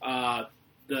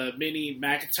 The mini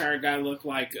McIntyre guy looked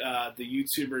like the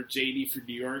YouTuber JD from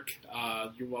New York.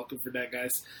 You're welcome for that,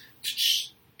 guys.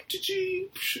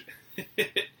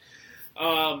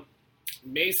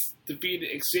 Mace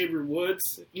defeated Xavier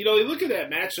Woods. You know, you look at that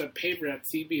match on paper on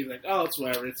TV, it's like, oh, it's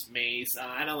whatever, it's Mace.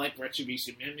 I don't like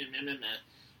Retribution.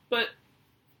 But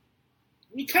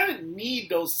you kind of need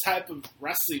those type of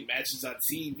wrestling matches on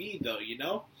TV, though, you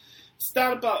know? It's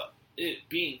not about it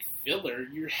being filler.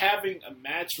 You're having a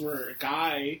match where a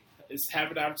guy is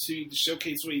having an opportunity to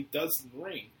showcase what he does in the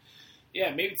ring.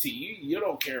 Yeah, maybe to you, you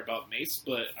don't care about Mace,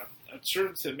 but I'm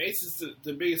sure to Mace is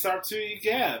the biggest opportunity you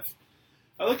can have.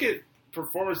 I look at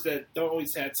performers that don't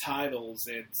always have titles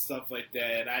and stuff like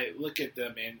that, and I look at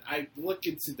them and I look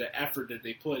into the effort that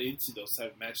they put into those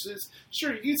type of matches.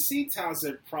 Sure, you see talents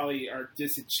that probably are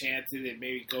disenchanted and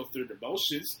maybe go through the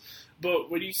motions, but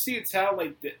when you see a talent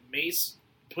like the Mace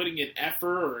putting in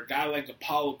effort, or a guy like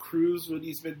Apollo Crews, what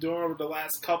he's been doing over the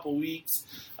last couple weeks,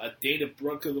 Dana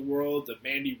Brooke of the world, the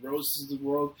Mandy Roses of the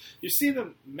world, you're seeing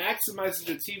them maximizing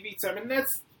their TV time, and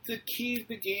that's the key to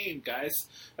the game, guys.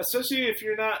 Especially if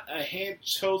you're not a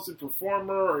hand-chosen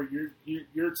performer, or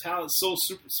your talent is so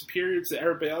super superior to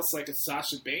everybody else, like a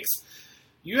Sasha Banks.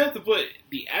 You have to put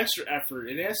the extra effort,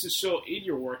 and it has to show in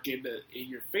your work, in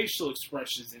your facial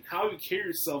expressions, and how you carry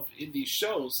yourself in these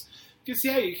shows. Because,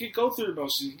 yeah, you can go through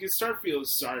emotions. You can start feeling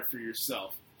sorry for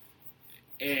yourself.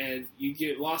 And you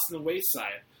get lost in the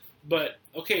wayside. But,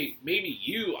 okay, maybe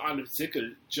you, on a particular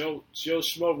Joe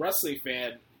Schmo wrestling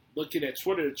fan, looking at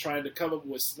Twitter trying to come up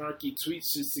with snarky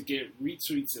tweets just to get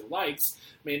retweets and likes,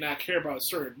 may not care about a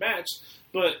certain match.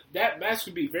 But that match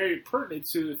could be very pertinent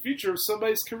to the future of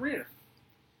somebody's career.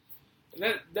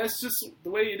 And that's just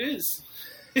the way it is.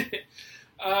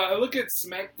 I look at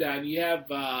SmackDown. You have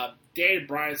Daniel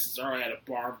Bryan Cesaro had a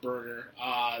barn burner.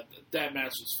 That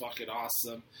match was fucking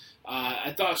awesome.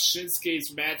 I thought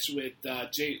Shinsuke's match with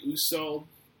Jey Uso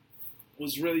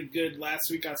was really good last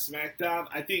week on SmackDown.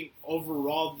 I think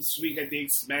overall this week, I think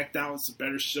SmackDown was a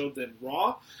better show than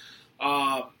Raw.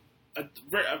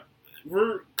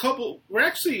 We're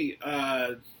actually,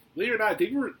 believe it or not, I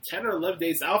think we're 10 or 11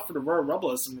 days out for the Royal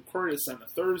Rumble as I'm recording this on a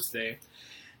Thursday.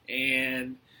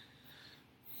 And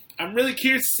I'm really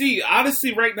curious to see.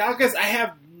 Honestly, right now, guys, I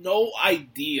have no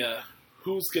idea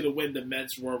who's going to win the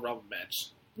men's Royal Rumble match.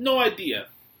 No idea.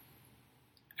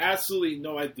 Absolutely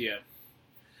no idea.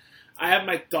 I have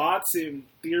my thoughts and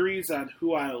theories on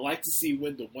who I would like to see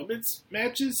win the women's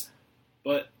matches,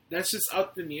 but that's just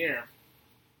up in the air.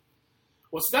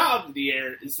 What's not up in the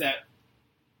air is that,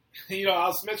 I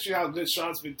was mentioning how good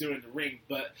Shawn's been doing in the ring,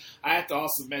 but I have to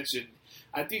also mention,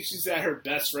 I think she's at her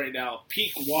best right now.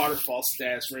 Peak waterfall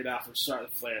status right now for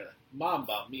Charlotte Flair.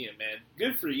 Mamma mia, man.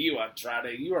 Good for you,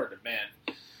 Andrade. You are the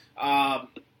man.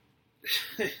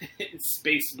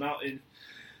 Space Mountain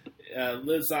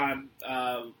lives on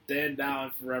then, now,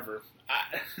 and forever.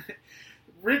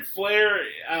 Ric Flair,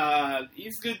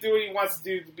 he's going to do what he wants to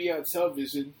do to be on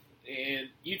television, and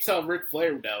you tell Ric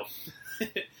Flair no.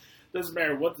 Doesn't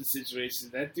matter what the situation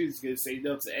is. That dude's going to say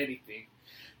no to anything.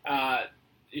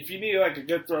 If you need like a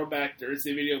good throwback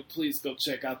Thursday video, please go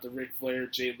check out the Ric Flair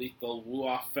Jay Lethal Woo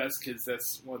Off Fest, because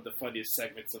that's one of the funniest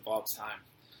segments of all time.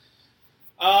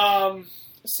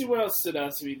 Let's see what else stood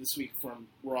out to me this week from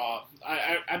Raw.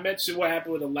 I mentioned what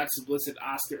happened with Alexa Bliss and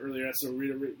Asuka earlier, so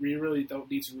we really don't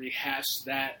need to rehash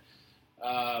that.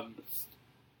 And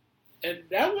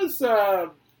that was, I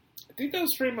think that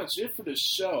was pretty much it for the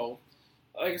show.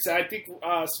 Like I said, I think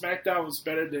SmackDown was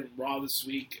better than Raw this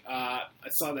week. I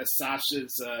saw that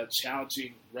Sasha's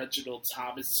challenging Reginald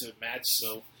Thomas to a match,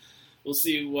 so we'll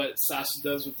see what Sasha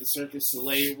does with the Circus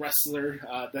Soleil wrestler.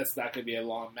 That's not going to be a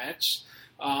long match.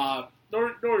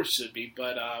 Nor it should be,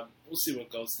 but we'll see what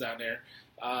goes down there.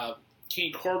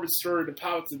 King Corbin's story to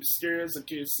Power to Mysterios. I'm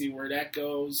curious to see where that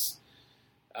goes.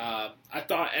 I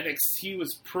thought NXT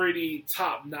was pretty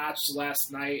top-notch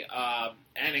last night.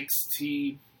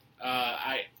 NXT...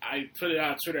 I put it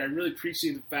on Twitter. I really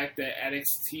appreciate the fact that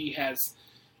NXT has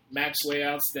match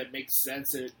layouts that make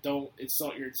sense and don't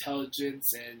insult your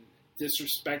intelligence and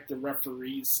disrespect the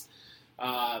referees. We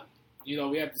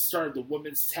had the start of the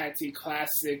Women's Tag Team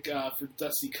Classic for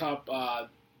Dusty Cup.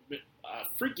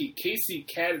 Freaky Casey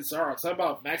Catanzaro. Talk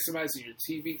about maximizing your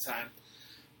TV time.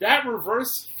 That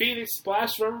reverse Phoenix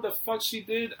Splash, whatever the fuck she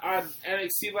did on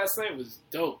NXT last night, was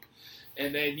dope.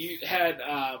 And then you had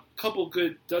a couple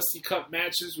good Dusty Cup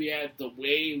matches. We had The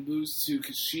Way lose to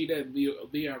Kushida and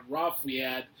Leon Ruff. We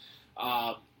had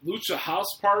Lucha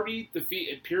House Party defeat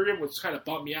Imperium, which kind of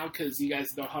bummed me out because you guys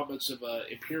know how much of an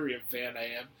Imperium fan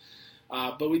I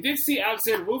am. But we did see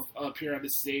Alexander Wolf appear on the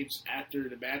stage after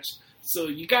the match. So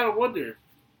you got to wonder,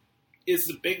 is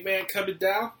the big man coming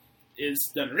down?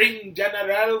 Is the Ring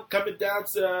General coming down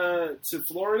to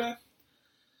Florida?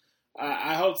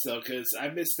 I hope so, because I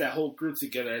missed that whole group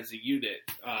together as a unit.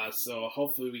 So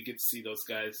hopefully we get to see those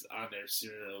guys on there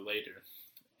sooner or later.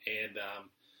 And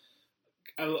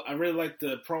I really liked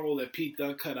the promo that Pete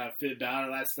Dunne cut on Finn Balor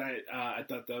last night. I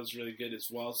thought that was really good as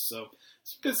well. So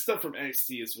some good stuff from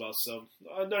NXT as well. So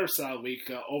another solid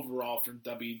week overall from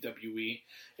WWE.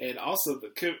 And also,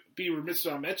 could be remiss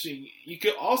without mentioning, you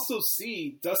could also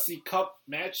see Dusty Cup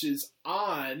matches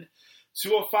on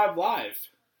 205 Live.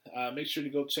 Make sure to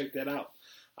go check that out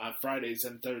on Fridays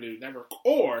on WWE Network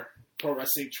or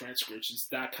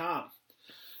ProWrestlingTranscriptions.com.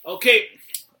 Okay,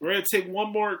 we're going to take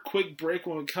one more quick break.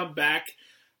 When we come back,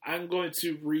 I'm going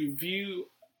to review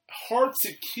Hard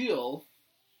to Kill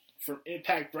from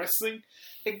Impact Wrestling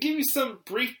and give you some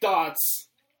brief thoughts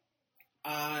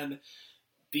on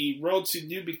the Road to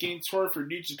New Beginning tour for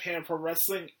New Japan Pro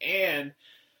Wrestling and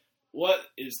what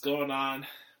is going on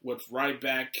with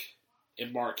Ryback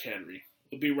and Mark Henry.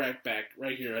 We'll be right back,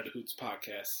 right here at the Hoots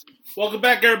Podcast. Welcome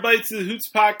back, everybody, to the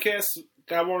Hoots Podcast.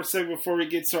 Got one more second before we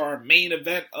get to our main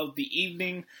event of the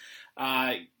evening.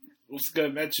 Was going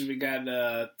to mention we got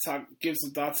to give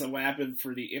some thoughts on what happened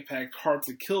for the Impact Hard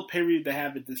to Kill pay-per-view that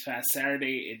happened this past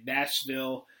Saturday in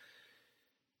Nashville.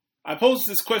 I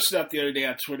posted this question out the other day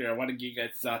on Twitter. I want to give you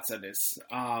guys thoughts on this.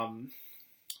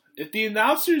 If the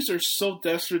announcers are so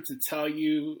desperate to tell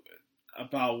you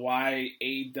about why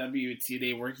AEW and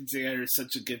TNA working together is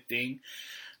such a good thing,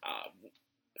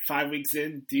 5 weeks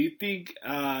in, do you think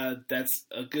that's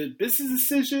a good business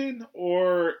decision,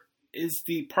 or is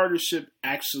the partnership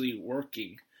actually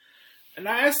working? And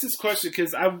I ask this question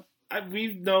because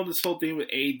we've known this whole thing with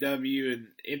AEW and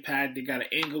Impact. They got an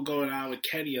angle going on with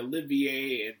Kenny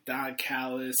Olivier and Don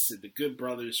Callis and the Good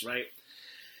Brothers, right?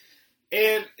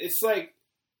 And it's like,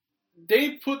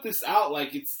 they put this out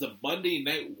like it's the Monday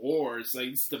Night Wars, like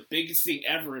it's the biggest thing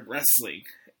ever in wrestling.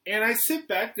 And I sit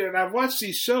back there and I watch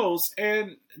these shows,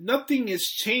 and nothing has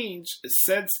changed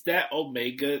since that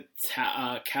Omega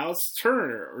Callis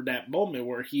Turner, or that moment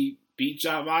where he beat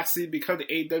Jon Moxley to become the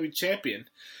AEW champion.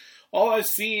 All I've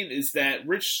seen is that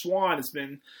Rich Swann has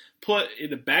been put in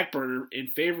the back burner in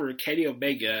favor of Kenny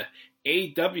Omega.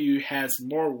 AEW has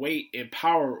more weight and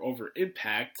power over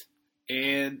Impact,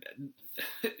 and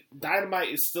Dynamite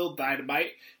is still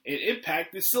Dynamite, and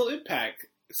Impact is still Impact.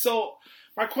 So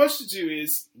my question to you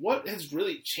is, what has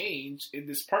really changed in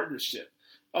this partnership?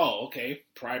 Oh, okay,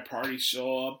 Pride Party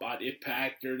show up on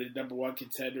Impact. They're the number one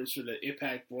contenders for the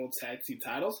Impact World Tag Team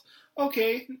titles.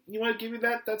 Okay, you want to give me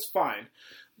that? That's fine.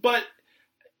 But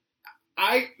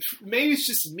maybe it's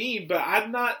just me, but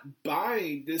I'm not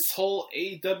buying this whole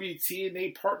AEW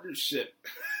TNA partnership.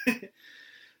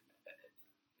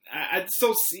 I just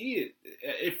don't see it.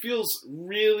 It feels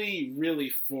really,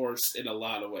 really forced in a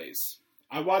lot of ways.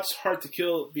 I watched Hard to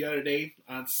Kill the other day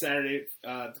on Saturday,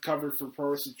 covered for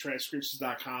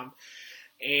ProWrestlingTranscriptions.com,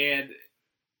 and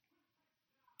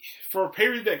for a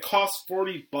pay-per-view that cost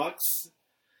 $40,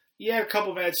 you had a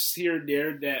couple matches here and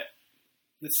there that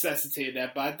necessitated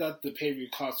that, but I thought the pay-per-view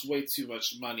cost way too much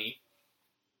money.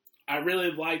 I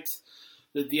really liked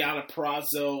the Deonna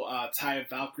Purrazzo, Taya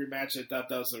Valkyrie match. I thought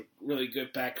that was a really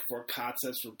good back and forth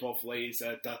contest for both ladies.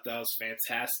 I thought that was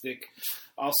fantastic.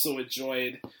 Also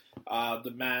enjoyed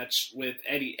the match with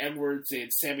Eddie Edwards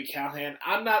and Sami Callihan.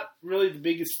 I'm not really the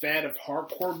biggest fan of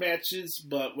hardcore matches,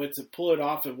 but when to pull it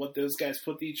off and what those guys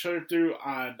put each other through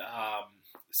on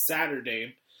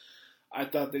Saturday, I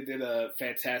thought they did a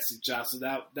fantastic job. So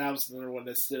that was another one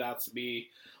that stood out to me.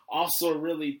 Also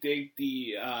really dig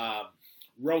the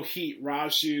Rohit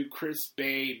Raju, Chris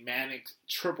Bay, Manic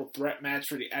triple threat match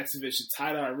for the X Division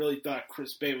title. I really thought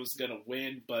Chris Bay was going to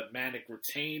win, but Manic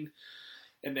retained.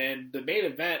 And then the main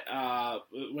event,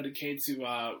 when it came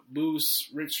to Moose,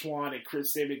 Rich Swann, and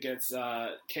Chris Sabin against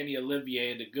Kenny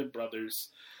Olivier and the Good Brothers,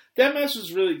 that match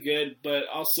was really good, but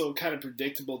also kind of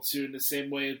predictable too, in the same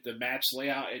way the match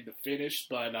layout and the finish.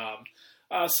 But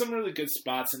some really good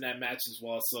spots in that match as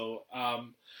well. So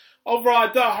overall,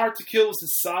 I thought Hard to Kill was a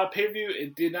solid pay-per-view.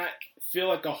 It did not feel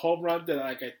like a home run that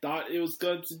I thought it was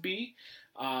going to be,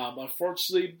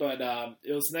 unfortunately. But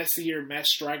it was nice to hear Matt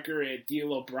Striker and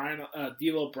D'Lo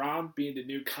Brown being the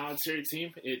new commentary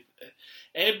team.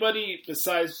 Anybody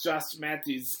besides Josh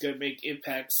Matthews is going to make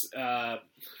Impact's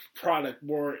product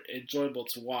more enjoyable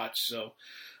to watch. So,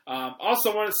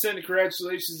 also, I want to send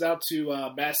congratulations out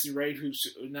to Madison Rayne, who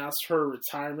announced her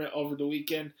retirement over the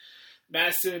weekend.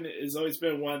 Madison has always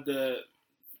been one of the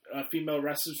female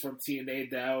wrestlers from TNA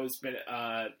that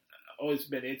I've always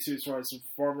been into as far as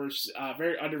performers.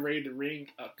 Very underrated in the ring,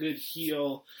 a good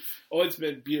heel, always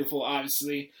been beautiful,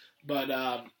 obviously, but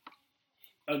a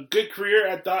good career.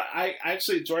 I thought I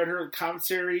actually enjoyed her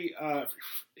commentary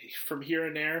from here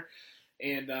and there,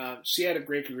 And she had a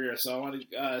great career, so I want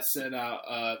to send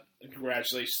out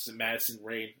congratulations to Madison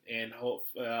Rayne, and hope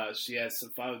she has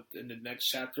some fun in the next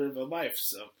chapter of her life.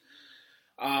 So,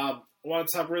 I want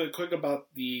to talk really quick about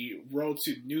the Road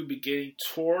to New Beginning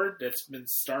tour that's been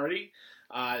starting.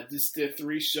 This did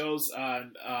 3 shows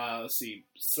on,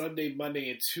 Sunday, Monday,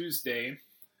 and Tuesday.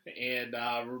 And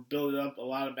we're building up a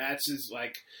lot of matches,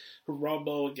 like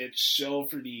Rumble against Show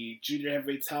for the Junior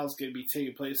Heavyweight title is going to be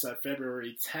taking place on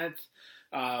February 10th.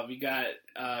 We got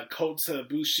Kota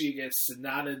Ibushi against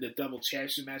Sonata in the Double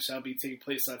Championship match. That'll be taking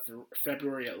place on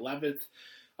February 11th.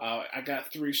 I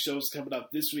got 3 shows coming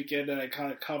up this weekend that I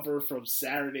kind of cover from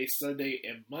Saturday, Sunday,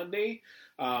 and Monday.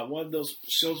 One of those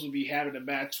shows will be having a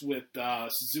match with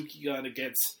Suzuki Gun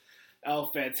against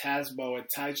El Phantasmo and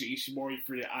Taiji Ishimori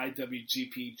for the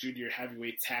IWGP Junior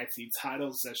Heavyweight Tag Team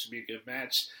titles. That should be a good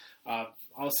match.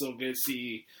 Also going to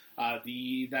see the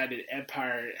United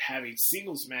Empire having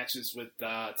singles matches with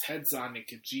Tenzan and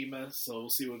Kojima, so we'll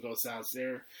see what goes down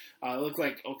there. It looked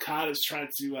like Okada's trying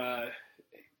to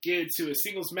get into a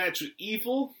singles match with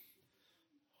Evil.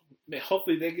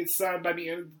 Hopefully they get signed by the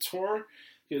end of the tour,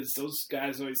 because those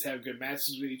guys always have good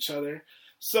matches with each other.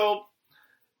 So,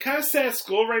 kind of sad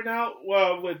school right now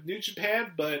with New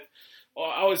Japan, but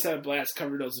I always have a blast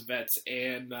covering those events,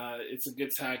 and it's a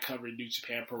good time covering New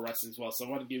Japan Pro Wrestling as well. So I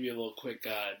want to give you a little quick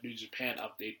New Japan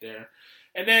update there.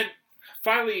 And then,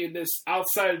 finally, in this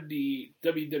outside of the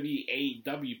WWE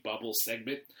AEW bubble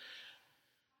segment,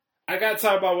 I got to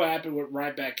talk about what happened with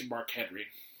Ryback and Mark Henry.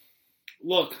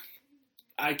 Look,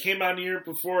 I came on here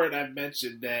before and I've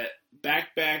mentioned that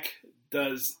Back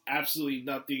does absolutely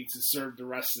nothing to serve the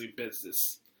wrestling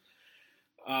business.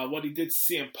 What he did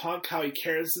to CM Punk, how he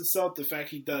carries himself, the fact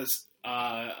he does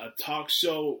a talk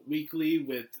show weekly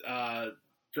with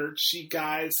dirt sheet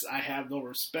guys, I have no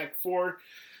respect for.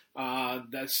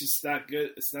 That's just not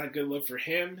good. It's not a good look for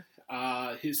him.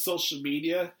 His social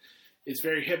media is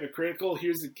very hypocritical.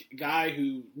 Here's a guy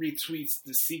who retweets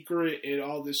The Secret and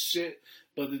all this shit,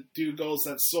 but the dude goes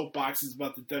on soapboxes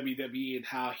about the WWE and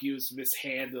how he was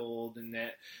mishandled and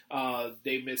that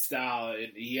they missed out,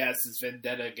 and he has this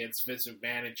vendetta against Vince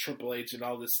McMahon and Triple H and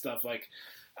all this stuff. Like,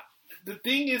 the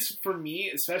thing is, for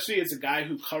me, especially as a guy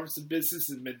who covers the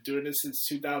business and been doing this since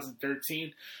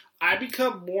 2013, I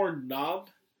become more numb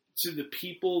to the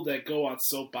people that go on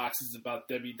soapboxes about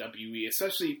WWE,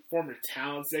 especially former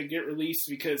talents that get released,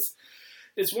 because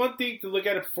it's one thing to look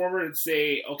at a performer and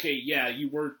say, okay, yeah, you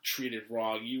were treated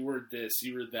wrong, you were this,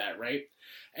 you were that, right?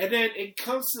 And then it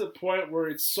comes to the point where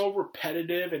it's so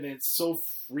repetitive and it's so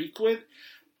frequent,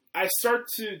 I start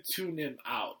to tune him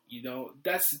out, you know?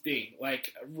 That's the thing.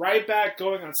 Like, Ryback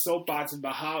going on soapboxes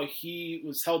about how he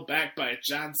was held back by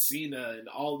John Cena and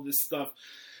all of this stuff.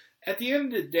 At the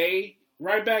end of the day,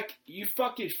 Ryback, you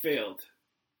fucking failed.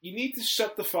 You need to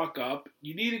shut the fuck up,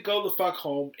 you need to go the fuck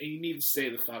home, and you need to stay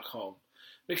the fuck home.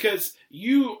 Because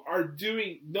you are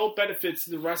doing no benefits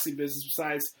to the wrestling business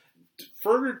besides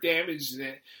further damaging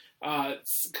it,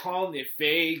 calling it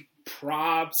fake,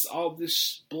 props, all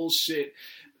this bullshit.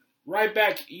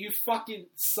 Ryback, you fucking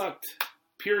sucked.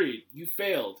 Period. You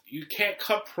failed. You can't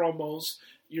cut promos.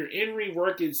 Your in-ring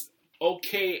work is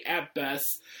okay at best.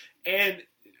 And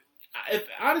if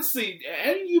honestly,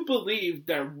 any of you believe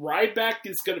that Ryback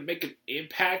is going to make an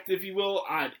impact, if you will,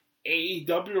 on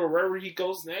AEW or wherever he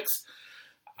goes next,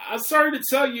 I'm sorry to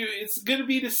tell you, it's going to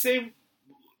be the same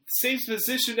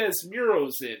position as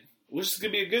Miro's in, which is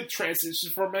going to be a good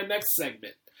transition for my next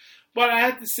segment. But I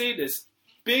have to say this.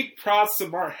 Big props to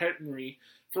Mark Henry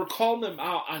for calling him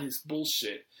out on his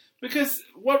bullshit. Because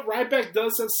what Ryback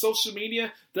does on social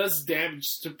media does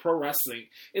damage to pro wrestling.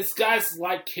 It's guys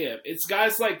like him. It's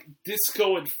guys like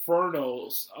Disco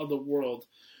Infernos of the world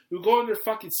who go in their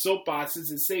fucking soapboxes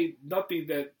and say nothing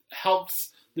that helps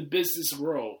the business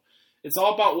grow. It's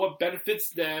all about what benefits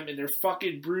them and their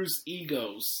fucking bruised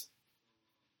egos.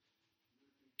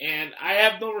 And I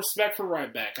have no respect for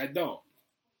Ryback. I don't.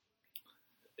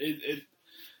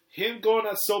 Him going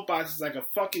on soapboxes like a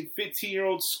fucking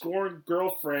 15-year-old scorned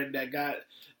girlfriend that got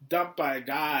dumped by a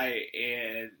guy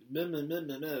and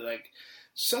like,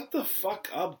 shut the fuck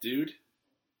up, dude.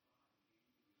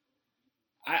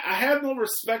 I have no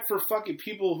respect for fucking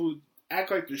people who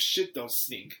act like their shit don't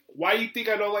stink. Why do you think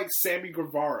I don't like Sammy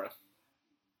Guevara?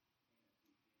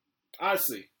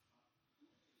 Honestly.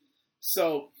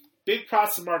 So, big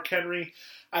props to Mark Henry.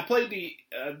 I played the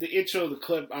intro of the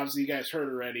clip. Obviously, you guys heard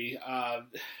already.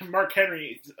 Mark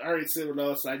Henry already said what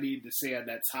else I needed to say on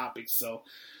that topic. So,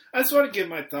 I just want to give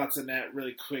my thoughts on that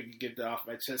really quick and get that off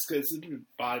my chest because it's been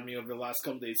bothering me over the last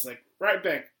couple days. Like,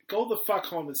 Ryback, go the fuck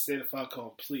home and stay the fuck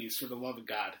home, please, for the love of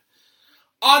God.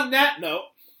 On that note,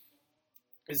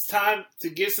 It's time to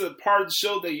get to the part of the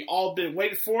show that you all been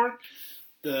waiting for.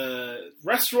 The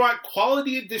Restaurant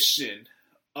Quality Edition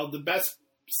of the best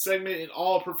segment in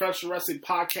all professional wrestling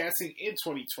podcasting in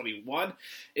 2021.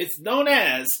 It's known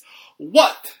as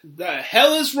What the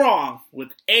Hell is Wrong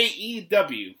with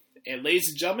AEW? And ladies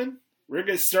and gentlemen, we're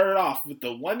going to start it off with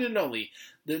the one and only,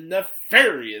 the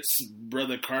nefarious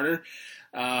Brother Carter.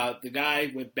 The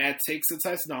guy with bad takes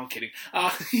sometimes. No, I'm kidding.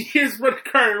 Here's Brother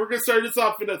Carter. We're going to start this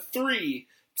off in a 3,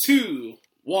 2,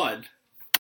 1.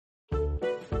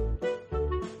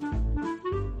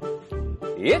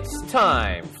 It's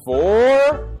time for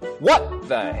What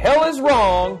the Hell is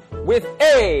Wrong with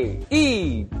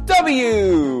AEW?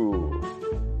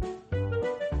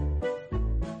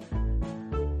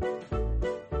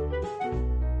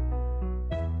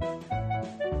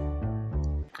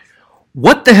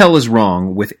 What the hell is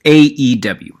wrong with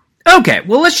AEW? Okay,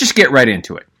 well, let's just get right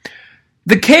into it.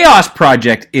 The Chaos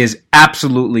Project is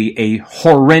absolutely a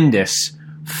horrendous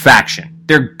faction.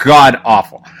 They're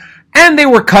god-awful. And they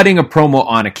were cutting a promo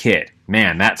on a kid.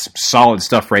 Man, that's solid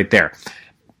stuff right there.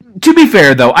 To be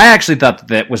fair, though, I actually thought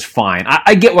that was fine.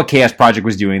 I get what Chaos Project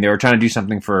was doing. They were trying to do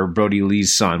something for Brody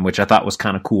Lee's son, which I thought was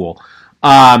kind of cool.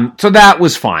 So that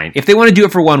was fine. If they want to do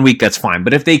it for 1 week, that's fine.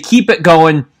 But if they keep it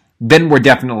going, then we're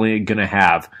definitely going to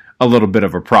have a little bit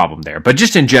of a problem there. But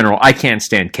just in general, I can't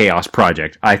stand Chaos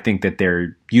Project. I think that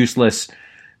they're useless,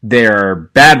 they're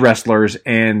bad wrestlers,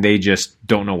 and they just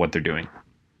don't know what they're doing.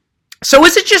 So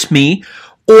is it just me,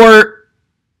 or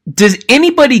does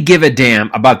anybody give a damn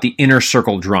about the Inner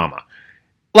Circle drama?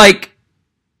 Like,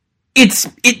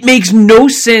 it makes no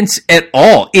sense at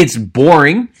all. It's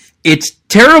boring. It's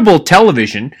terrible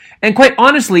television. And quite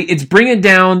honestly, it's bringing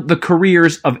down the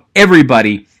careers of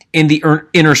everybody in the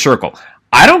Inner Circle.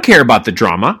 I don't care about the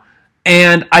drama,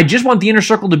 and I just want the Inner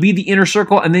Circle to be the Inner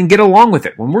Circle and then get along with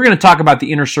it. When we're going to talk about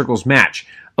the Inner Circle's match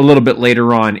a little bit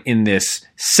later on in this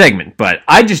segment, but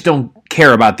I just don't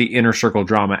care about the Inner Circle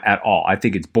drama at all. I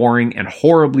think it's boring and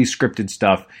horribly scripted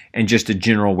stuff and just a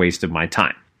general waste of my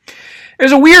time.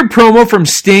 There's a weird promo from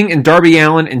Sting and Darby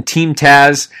Allin and Team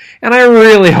Taz, and I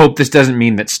really hope this doesn't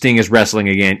mean that Sting is wrestling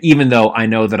again, even though I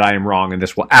know that I am wrong and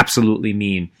this will absolutely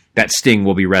mean that Sting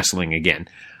will be wrestling again.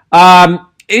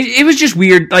 It was just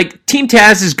weird. Like, Team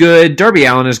Taz is good, Darby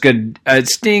Allin is good,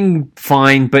 Sting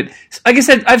fine, but like I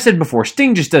said, I've said before,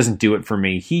 Sting just doesn't do it for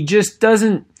me. He just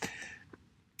doesn't.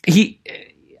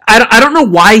 I don't know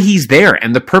why he's there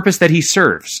and the purpose that he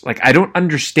serves. Like, I don't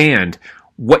understand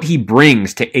what he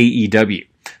brings to AEW.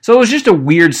 So it was just a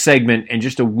weird segment and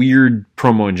just a weird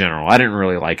promo in general. I didn't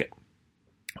really like it.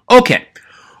 Okay,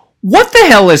 what the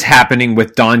hell is happening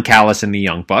with Don Callis and the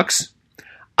Young Bucks?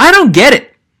 I don't get it.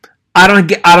 I don't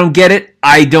get it.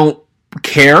 I don't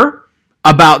care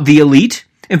about the Elite.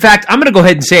 In fact, I'm going to go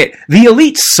ahead and say it. The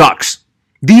Elite sucks.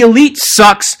 The Elite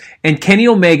sucks, and Kenny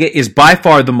Omega is by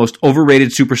far the most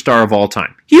overrated superstar of all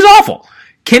time. He's awful.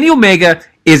 Kenny Omega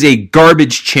is a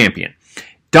garbage champion.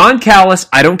 Don Callis,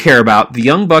 I don't care about. The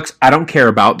Young Bucks, I don't care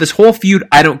about. This whole feud,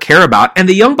 I don't care about. And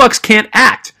the Young Bucks can't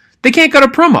act. They can't cut a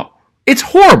promo. It's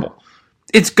horrible.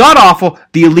 It's god-awful.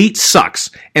 The Elite sucks.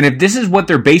 And if this is what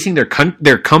they're basing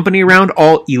their company around,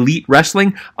 all Elite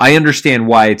Wrestling, I understand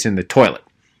why it's in the toilet.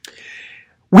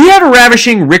 We have a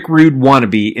ravishing Rick Rude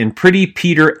wannabe in Pretty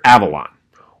Peter Avalon.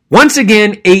 Once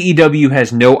again, AEW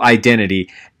has no identity.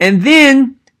 And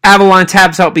then Avalon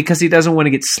taps out because he doesn't want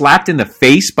to get slapped in the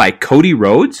face by Cody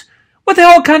Rhodes? What the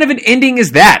hell kind of an ending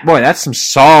is that? Boy, that's some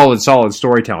solid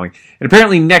storytelling. And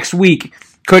apparently next week,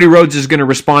 Cody Rhodes is going to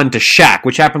respond to Shaq,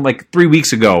 which happened like 3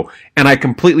 weeks ago, and I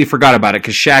completely forgot about it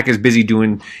because Shaq is busy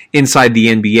doing Inside the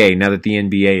NBA now that the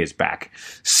NBA is back.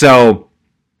 So,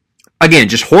 again,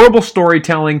 just horrible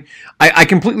storytelling. I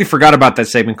completely forgot about that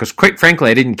segment because, quite frankly,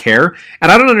 I didn't care,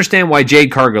 and I don't understand why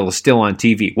Jade Cargill is still on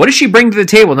TV. What does she bring to the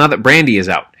table now that Brandy is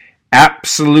out?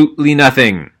 Absolutely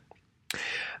nothing.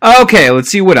 Okay,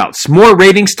 let's see what else. More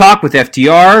ratings talk with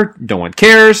FTR. No one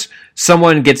cares.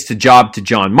 Someone gets the job to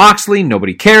John Moxley.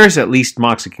 Nobody cares. At least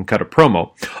Moxley can cut a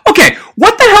promo. Okay,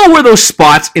 what the hell were those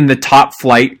spots in the Top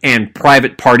Flight and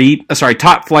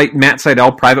Top Flight Matt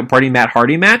Sydal, Private Party Matt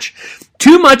Hardy match?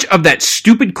 Too much of that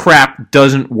stupid crap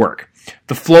doesn't work.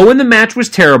 The flow in the match was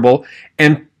terrible,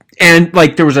 and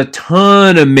like there was a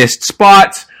ton of missed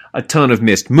spots, a ton of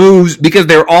missed moves, because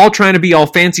they're all trying to be all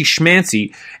fancy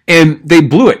schmancy, and they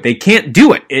blew it. They can't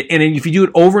do it. And if you do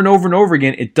it over and over and over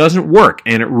again, it doesn't work,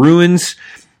 and it ruins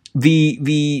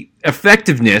the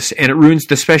effectiveness, and it ruins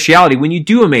the speciality when you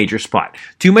do a major spot.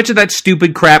 Too much of that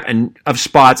stupid crap and of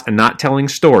spots and not telling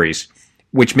stories,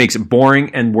 which makes it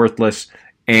boring and worthless,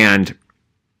 and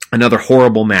another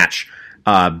horrible match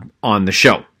on the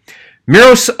show.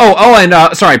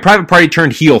 Private Party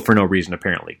turned heel for no reason,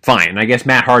 apparently. Fine. I guess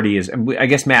Matt Hardy's going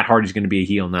to be a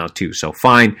heel now, too. So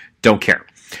fine. Don't care.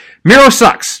 Miro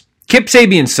sucks. Kip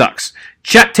Sabian sucks.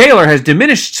 Chet Taylor has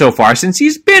diminished so far since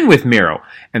he's been with Miro.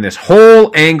 And this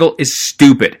whole angle is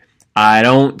stupid. I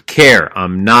don't care.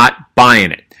 I'm not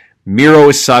buying it.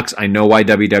 Miro sucks. I know why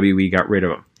WWE got rid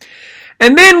of him.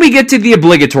 And then we get to the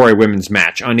obligatory women's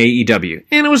match on AEW,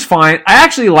 and it was fine. I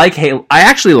actually like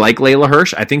Layla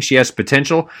Hirsch. I think she has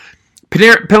potential.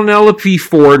 Penelope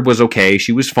Ford was okay.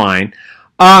 She was fine.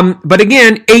 But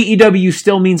again, AEW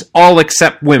still means all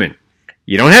except women.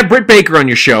 You don't have Britt Baker on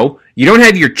your show. You don't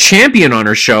have your champion on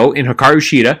her show in Hikaru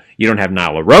Shida. You don't have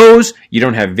Nyla Rose. You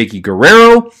don't have Vicky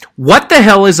Guerrero. What the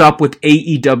hell is up with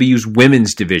AEW's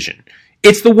women's division?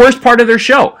 It's the worst part of their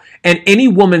show. And any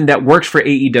woman that works for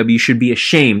AEW should be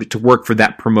ashamed to work for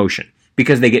that promotion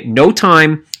because they get no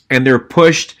time and they're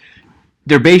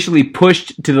basically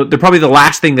pushed to they're probably the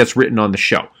last thing that's written on the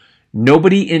show.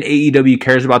 Nobody in AEW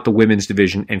cares about the women's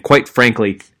division, and quite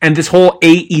frankly, and this whole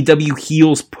AEW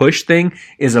heels push thing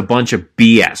is a bunch of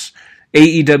BS.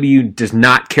 AEW does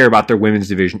not care about their women's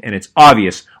division, and it's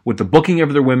obvious with the booking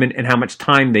of their women and how much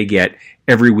time they get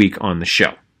every week on the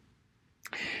show.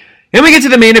 Then we get to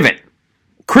the main event.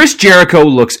 Chris Jericho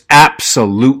looks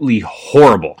absolutely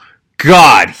horrible.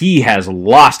 God, he has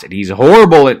lost it. He's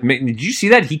horrible at... Did you see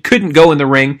that? He couldn't go in the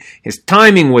ring. His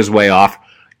timing was way off.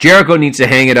 Jericho needs to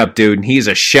hang it up, dude. And he's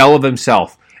a shell of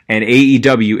himself. And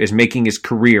AEW is making his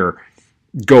career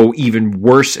go even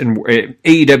worse. And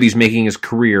AEW is making his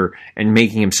career and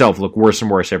making himself look worse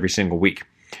and worse every single week.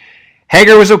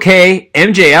 Hager was okay.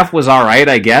 MJF was all right,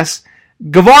 I guess.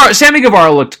 Sammy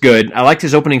Guevara looked good. I liked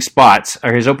his opening spots,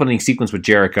 or his opening sequence with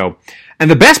Jericho.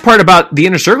 And the best part about the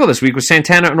Inner Circle this week was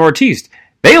Santana and Ortiz.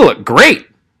 They look great.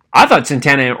 I thought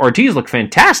Santana and Ortiz looked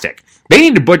fantastic. They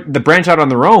need to put the branch out on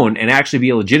their own and actually be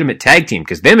a legitimate tag team,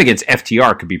 because them against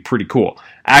FTR could be pretty cool.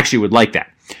 I actually would like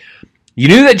that. You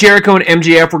knew that Jericho and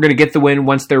MJF were going to get the win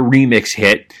once their remix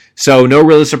hit, so no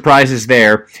real surprises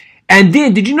there. And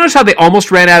then, did you notice how they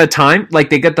almost ran out of time? Like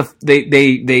they got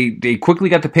they quickly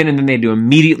got the pin, and then they had to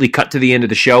immediately cut to the end of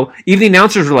the show. Even the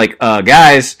announcers were like,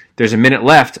 guys, there's a minute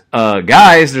left.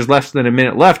 Guys, there's less than a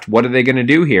minute left. What are they going to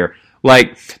do here?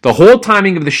 Like, the whole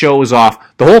timing of the show was off.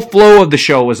 The whole flow of the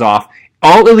show was off.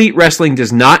 All Elite Wrestling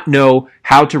does not know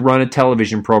how to run a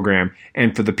television program.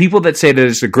 And for the people that say that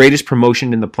it's the greatest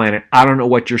promotion in the planet, I don't know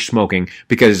what you're smoking,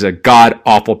 because it's a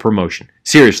god-awful promotion.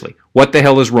 Seriously, what the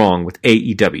hell is wrong with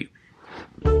AEW?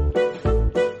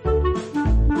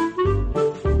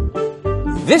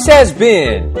 This has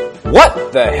been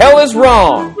What the Hell is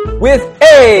Wrong with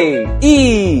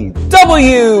AEW.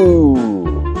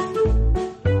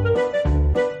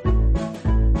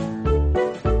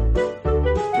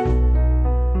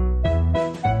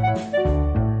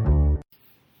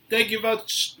 Thank you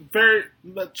very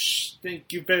much.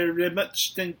 Thank you very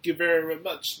much. Thank you very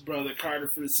much, Brother Carter,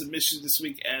 for the submission this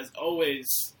week, as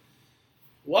always.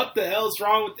 What the hell is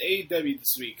wrong with AEW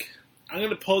this week? I'm going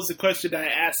to pose the question that I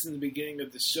asked in the beginning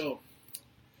of the show.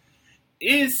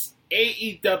 Is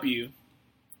AEW,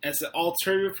 as an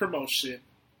alternative promotion,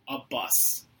 a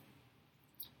bust?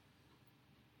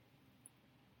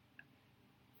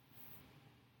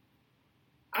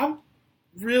 I'm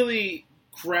really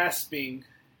grasping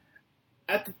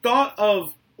at the thought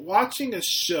of watching a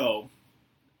show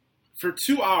for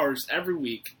 2 hours every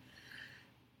week,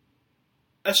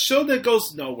 a show that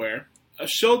goes nowhere, a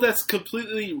show that's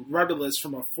completely rudderless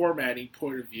from a formatting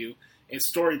point of view and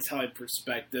storytelling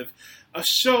perspective, a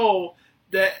show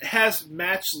that has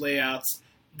match layouts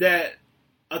that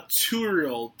a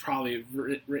 2-year-old probably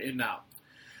written out.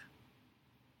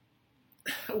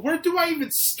 Where do I even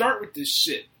start with this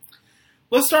shit?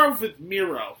 Let's start with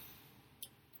Miro.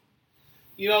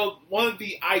 You know, one of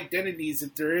the identities,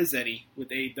 if there is any, with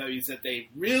AEW is that they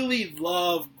really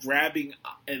love grabbing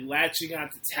and latching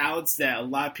onto talents that a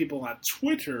lot of people on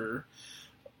Twitter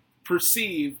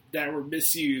perceive that were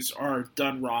misused or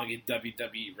done wrong in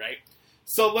WWE, right?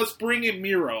 So let's bring in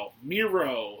Miro.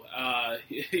 I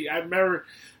remember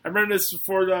this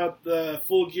before the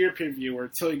Full Gear preview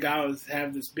where Tony Khan was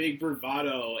having this big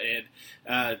bravado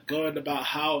and going about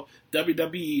how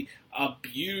WWE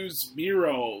abused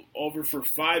Miro over for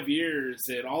 5 years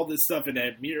and all this stuff, and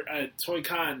that Tony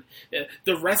Khan,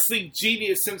 the wrestling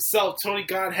genius himself, Tony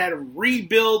Khan had to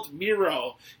rebuild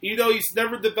Miro. You know, he's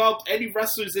never developed any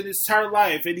wrestlers in his entire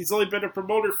life, and he's only been a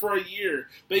promoter for a year,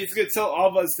 but he's going to tell all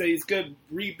of us that he's going to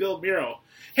rebuild Miro.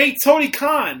 Hey, Tony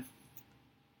Khan!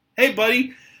 Hey,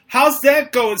 buddy! How's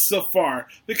that going so far?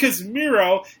 Because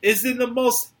Miro is in the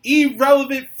most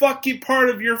irrelevant fucking part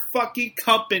of your fucking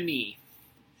company.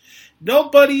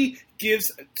 Nobody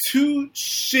gives two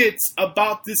shits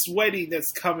about this wedding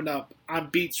that's coming up on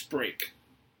Beach Break.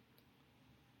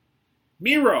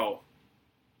 Miro,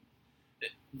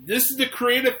 this is the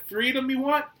creative freedom you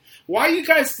want? Why do you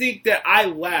guys think that I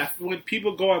laugh when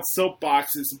people go on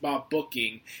soapboxes about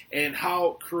booking and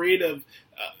how creative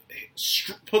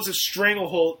puts a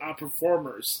stranglehold on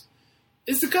performers?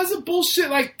 It's because of bullshit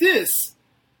like this.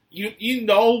 You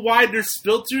know why there's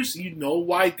filters. You know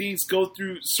why things go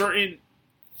through certain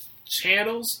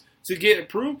channels to get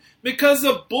approved. Because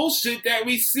of bullshit that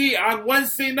we see on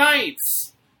Wednesday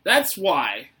nights. That's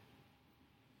why.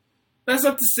 That's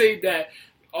not to say that,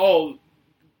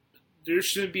 there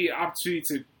shouldn't be an opportunity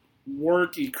to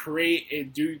work and create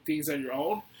and do things on your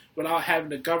own without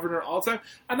having a governor all the time.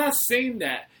 I'm not saying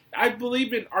that. I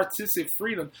believe in artistic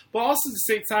freedom, but also at the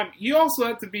same time, you also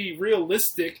have to be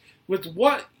realistic with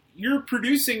what you're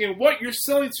producing and what you're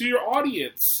selling to your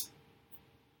audience.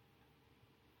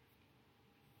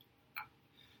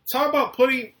 Talk about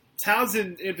putting towns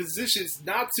in positions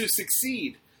not to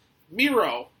succeed.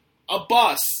 Miro, a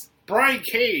bust. Brian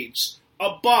Cage,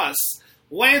 a bust.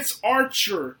 Lance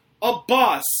Archer, a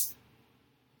bust.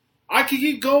 I could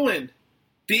keep going.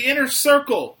 The Inner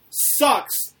Circle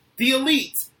sucks. The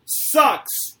Elite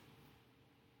sucks.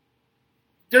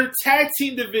 Their tag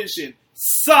team division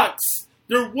sucks.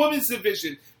 Their women's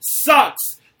division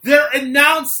sucks. Their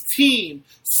announce team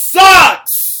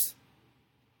sucks.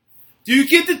 Do you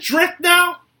get the drift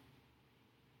now?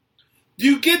 Do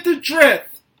you get the drift?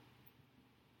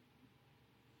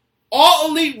 All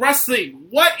Elite Wrestling.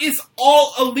 What is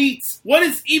All Elite? What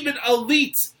is even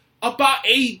elite about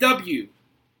AEW?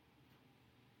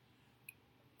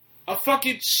 A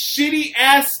fucking shitty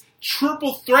ass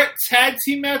triple threat tag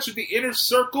team match with the Inner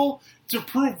Circle to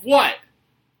prove what?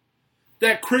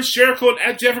 That Chris Jericho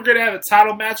and MJF are going to have a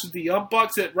title match with the Young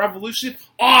Bucks at Revolution?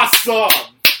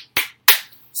 Awesome!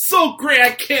 So great,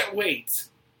 I can't wait.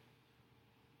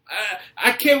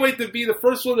 I can't wait to be the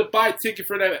first one to buy a ticket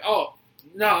for that. Oh,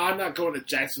 no, I'm not going to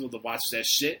Jacksonville to watch that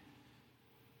shit.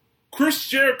 Chris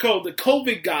Jericho, the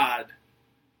COVID god,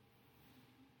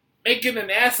 making an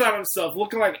ass out of himself,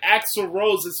 looking like Axl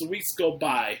Rose as the weeks go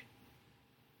by.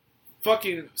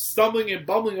 Fucking stumbling and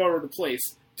bumbling over the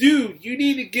place. Dude, you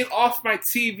need to get off my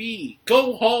TV.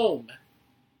 Go home.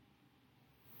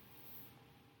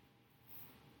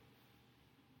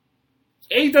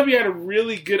 AEW had a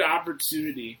really good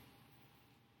opportunity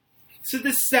to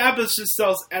establish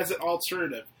themselves as an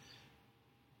alternative.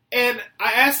 And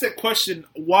I asked that question,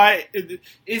 why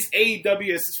is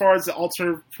AEW, as far as the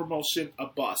alternative promotion, a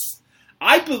bust?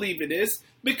 I believe it is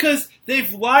because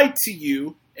they've lied to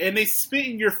you and they spit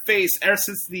in your face ever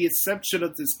since the inception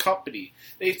of this company.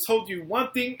 They've told you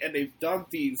one thing and they've done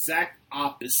the exact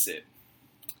opposite.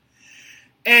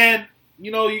 And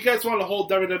you guys want to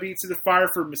hold WWE to the fire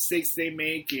for mistakes they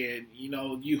make, and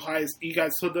you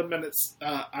guys put them on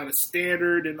a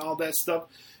standard and all that stuff.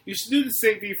 You should do the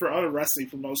same thing for other wrestling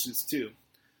promotions too.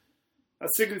 I'm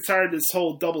sick and tired of this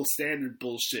whole double standard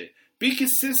bullshit. Be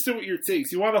consistent with your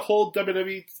takes. You want to hold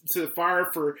WWE to the fire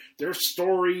for their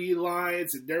storylines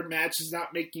and their matches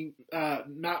not making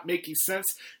sense.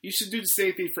 You should do the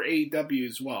same thing for AEW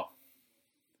as well.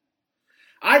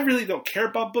 I really don't care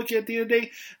about booking at the end of the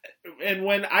day, and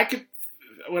when I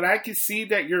can see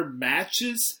that your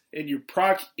matches and your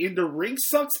product in the ring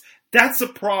sucks, that's a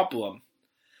problem.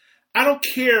 I don't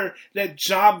care that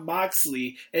Jon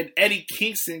Moxley and Eddie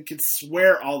Kingston can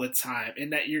swear all the time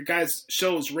and that your guys'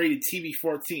 show is rated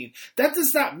TV-14. That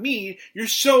does not mean your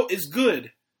show is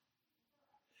good.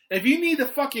 If you need to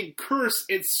fucking curse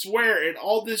and swear and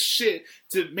all this shit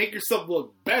to make yourself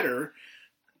look better,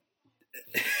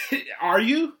 are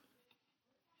you?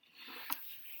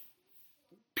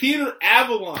 Peter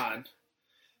Avalon,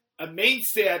 a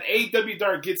mainstay on AEW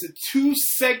Dark, gets a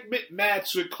 2-segment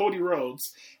match with Cody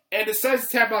Rhodes and decides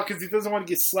to tap out because he doesn't want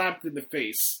to get slapped in the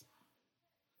face.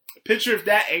 Picture if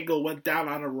that angle went down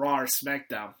on a Raw or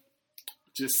SmackDown.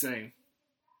 Just saying.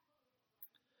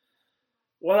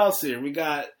 What else here? We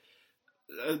got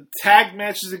tag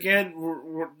matches again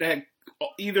that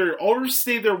either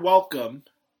overstay their welcome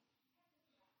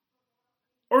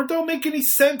or don't make any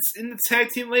sense in the tag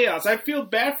team layouts. I feel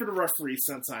bad for the referees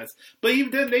sometimes, but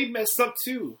even then they messed up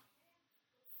too.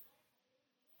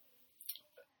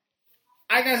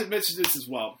 I gotta mention this as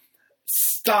well.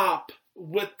 Stop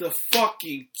with the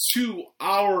fucking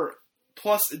 2-hour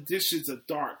plus editions of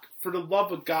Dark. For the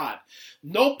love of God.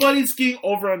 Nobody's getting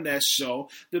over on that show.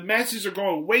 The matches are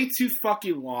going way too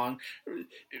fucking long.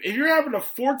 If you're having a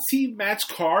 14-match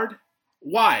card,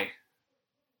 why?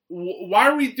 Why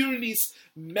are we doing these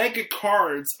mega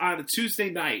cards on a Tuesday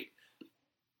night?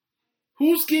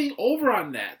 Who's getting over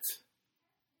on that?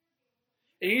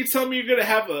 And you tell me you're going to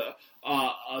have a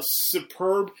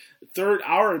superb third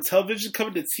hour of television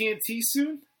coming to TNT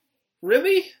soon?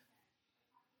 Really?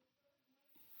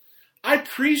 I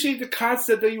appreciate the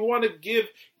concept that you want to give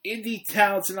indie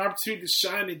talents an opportunity to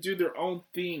shine and do their own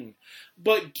thing.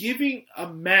 But giving a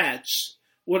match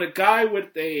with a guy with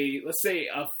let's say,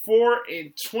 a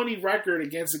 4-20 record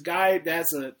against a guy that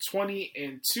has a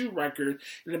 20-2 record,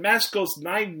 and the match goes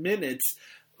 9 minutes,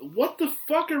 what the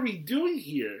fuck are we doing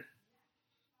here?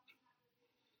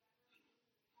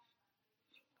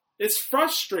 It's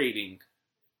frustrating.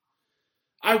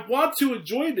 I want to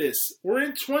enjoy this. We're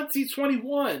in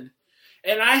 2021.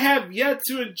 And I have yet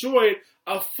to enjoy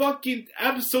a fucking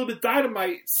episode of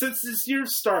Dynamite since this year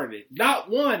started. Not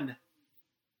one.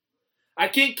 I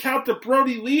can't count the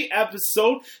Brody Lee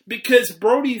episode because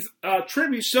Brody's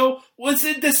tribute show was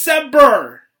in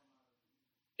December.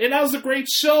 And that was a great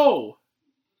show.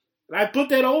 And I put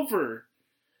that over.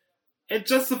 And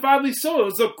justifiably so. It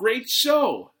was a great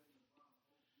show.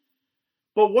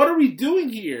 But what are we doing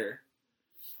here?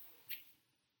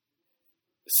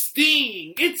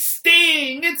 Sting! It's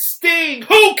Sting! It's Sting!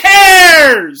 Who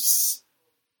cares?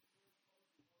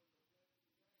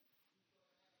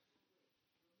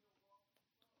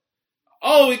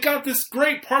 Oh, we got this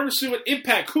great partnership with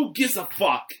Impact. Who gives a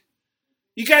fuck?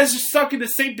 You guys are stuck in the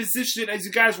same position as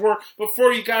you guys were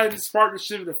before you got in this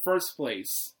partnership in the first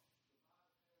place.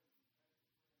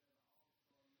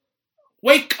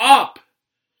 Wake up!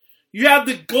 You have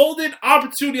the golden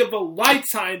opportunity of a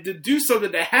lifetime to do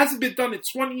something that hasn't been done in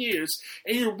 20 years,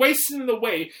 and you're wasting it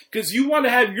away because you want to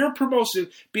have your promotion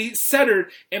be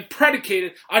centered and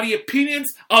predicated on the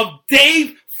opinions of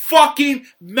Dave fucking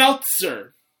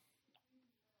Meltzer.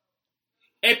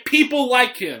 And people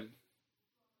like him.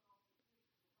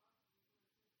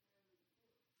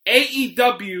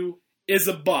 AEW is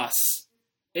a bust.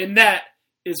 And that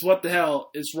is what the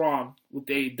hell is wrong with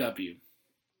AEW.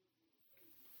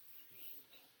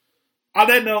 On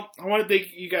that note, I want to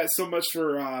thank you guys so much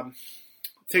for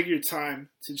taking your time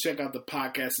to check out the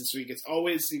podcast this week. As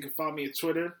always, you can follow me on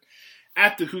Twitter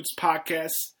at the Hoots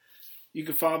Podcast. You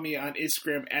can follow me on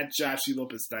Instagram at Joshie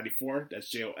Lopez94.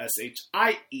 That's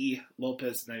Joshie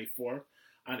Lopez94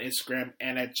 on Instagram,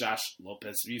 and at Josh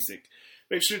Lopez Music.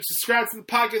 Make sure to subscribe to the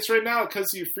podcast right now. It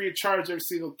comes to you free of charge every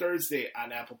single Thursday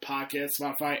on Apple Podcasts,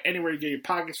 Spotify, anywhere you get your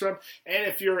podcasts from. And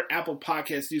if you're an Apple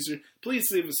Podcast user, please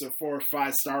leave us a 4 or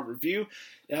 5 star review.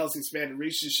 It helps expand and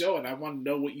reach the show, and I want to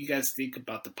know what you guys think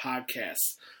about the podcast.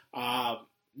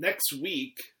 Next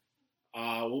week,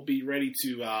 we'll be ready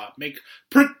to make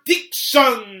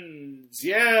predictions.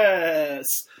 Yes,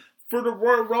 for the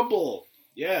Royal Rumble.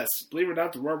 Yes, believe it or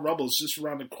not, the Royal Rumble is just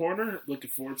around the corner.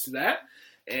 Looking forward to that.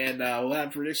 And we'll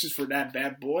have predictions for that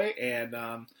bad boy. And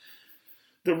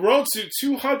the road to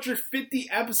 250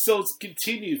 episodes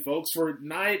continue, folks. We're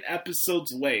 9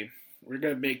 episodes away. We're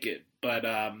going to make it. But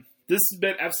this has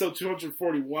been episode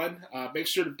 241. Make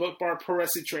sure to bookmark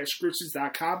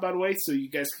ProWrestlingTranscriptions.com, by the way, so you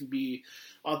guys can be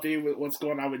up there with what's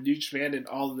going on with New Japan and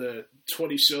all the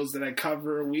 20 shows that I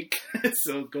cover a week.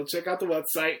 So go check out the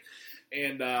website.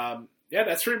 And yeah,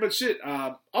 that's pretty much it.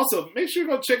 Also, make sure you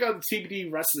go check out the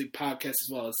TBD Wrestling Podcast as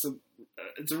well.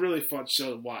 It's a really fun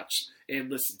show to watch and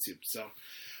listen to. So,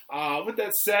 with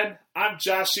that said, I'm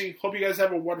Joshie. Hope you guys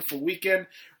have a wonderful weekend.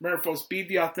 Remember, folks, be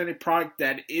the authentic product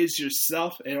that is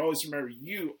yourself. And always remember,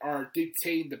 you are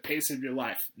dictating the pace of your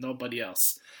life, nobody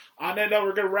else. On that note,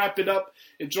 we're going to wrap it up.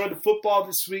 Enjoy the football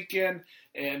this weekend.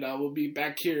 And we'll be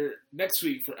back here next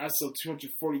week for episode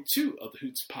 242 of the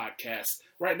Hoots Podcast.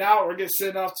 Right now, we're going to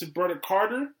send off to Brother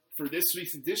Carter for this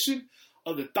week's edition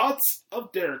of the Thoughts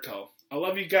of Dericho. I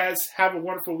love you guys. Have a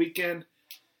wonderful weekend.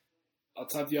 I'll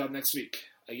talk to y'all next week.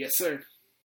 Yes, sir.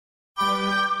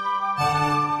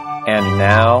 And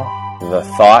now, the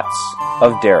Thoughts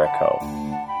of Dericho.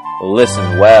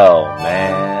 Listen well,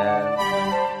 man.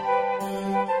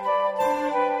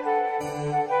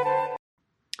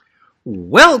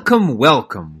 Welcome,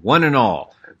 welcome, one and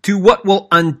all, to what will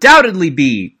undoubtedly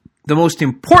be the most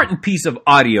important piece of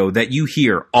audio that you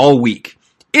hear all week.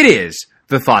 It is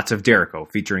the Thoughts of Dericho,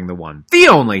 featuring the one, the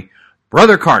only,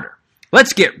 Brother Carter.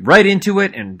 Let's get right into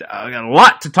it, and I got a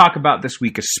lot to talk about this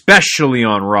week, especially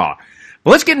on Raw.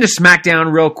 But let's get into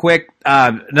SmackDown real quick.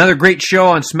 Another great show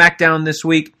on SmackDown this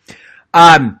week.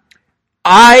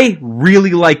 I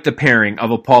really like the pairing of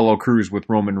Apollo Crews with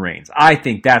Roman Reigns. I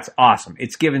think that's awesome.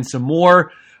 It's given some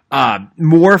more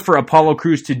for Apollo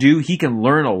Crews to do. He can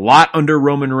learn a lot under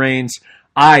Roman Reigns.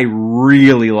 I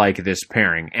really like this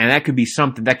pairing, and that could be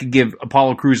something that could give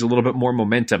Apollo Crews a little bit more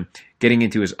momentum getting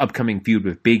into his upcoming feud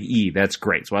with Big E. That's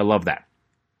great, so I love that.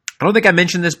 I don't think I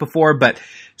mentioned this before, but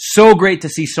so great to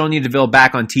see Sonya Deville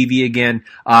back on TV again.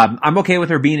 I'm okay with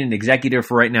her being an executive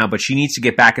for right now, but she needs to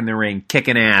get back in the ring,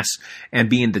 kicking ass, and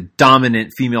being the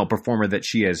dominant female performer that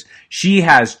she is. She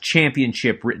has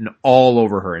championship written all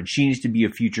over her, and she needs to be a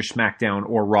future SmackDown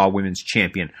or Raw Women's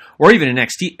Champion, or even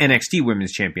NXT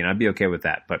Women's Champion. I'd be okay with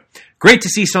that. But great to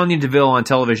see Sonya Deville on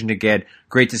television again.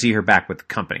 Great to see her back with the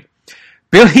company.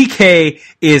 Billie Kay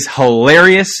is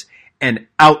hilarious and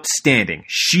outstanding.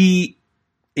 She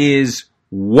is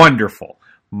wonderful.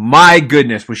 My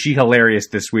goodness, was she hilarious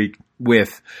this week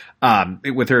with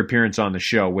her appearance on the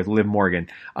show with Liv Morgan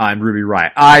and Ruby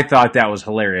Riott. I thought that was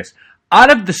hilarious.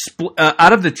 Out of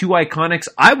the two Iconics,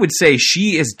 I would say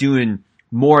she is doing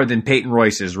more than Peyton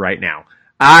Royce is right now.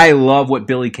 I love what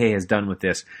Billie Kay has done with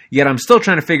this. Yet I'm still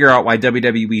trying to figure out why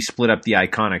WWE split up the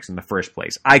Iconics in the first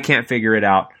place. I can't figure it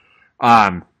out.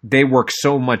 They work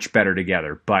so much better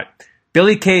together, but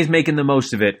Billie Kay is making the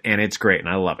most of it, and it's great, and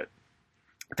I love it.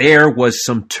 There was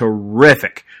some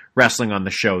terrific wrestling on the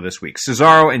show this week.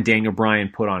 Cesaro and Daniel Bryan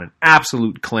put on an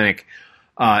absolute clinic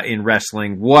in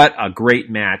wrestling. What a great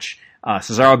match.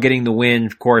 Cesaro getting the win,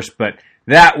 of course, but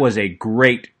that was a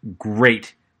great,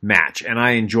 great match, and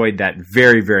I enjoyed that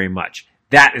very, very much.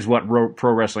 That is what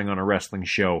pro wrestling on a wrestling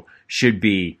show should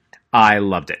be. I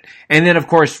loved it. And then, of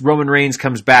course, Roman Reigns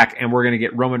comes back, and we're going to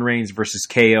get Roman Reigns versus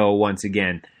KO once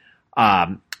again.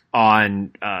 Upcoming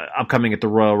at the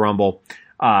Royal Rumble.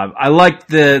 I liked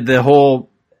the whole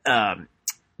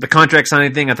the contract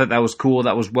signing thing. I thought that was cool.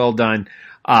 That was well done.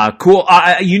 Cool.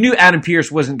 You knew Adam Pearce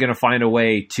wasn't going to find a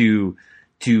way to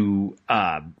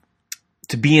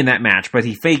be in that match, but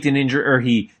he faked an injury, or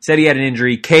he said he had an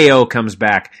injury. KO comes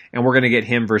back, and we're going to get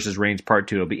him versus Reigns Part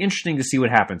 2. It'll be interesting to see what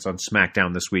happens on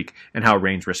SmackDown this week and how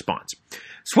Reigns responds.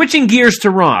 Switching gears to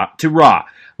Raw.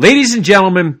 Ladies and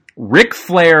gentlemen, Ric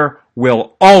Flair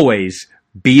will always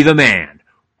be the man.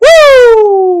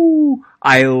 Woo!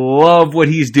 I love what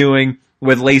he's doing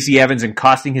with Lacey Evans and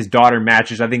costing his daughter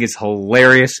matches. I think it's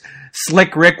hilarious.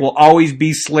 Slick Rick will always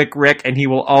be Slick Rick, and he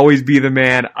will always be the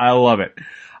man. I love it.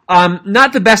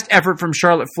 Not the best effort from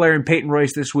Charlotte Flair and Peyton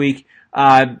Royce this week.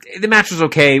 The match was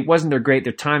okay. Wasn't there great?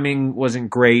 Their timing wasn't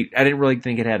great. I didn't really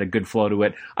think it had a good flow to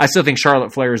it. I still think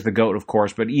Charlotte Flair is the GOAT, of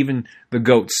course, but even the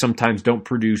GOATs sometimes don't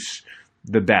produce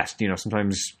the best.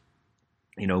 Sometimes,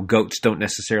 goats don't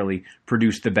necessarily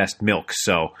produce the best milk.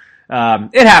 So,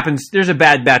 it happens. There's a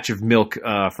bad batch of milk,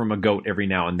 from a goat every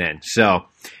now and then. So,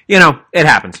 it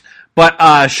happens.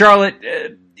 But, Charlotte,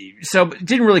 so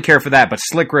didn't really care for that, but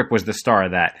Slick Rick was the star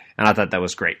of that, and I thought that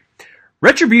was great.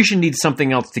 Retribution needs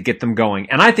something else to get them going,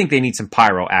 and I think they need some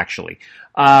pyro, actually.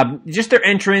 Just their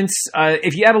entrance,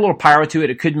 if you add a little pyro to it,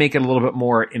 it could make it a little bit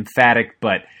more emphatic,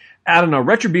 but I don't know.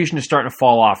 Retribution is starting to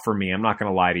fall off for me. I'm not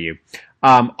going to lie to you.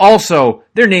 Also,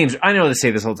 their names, I know they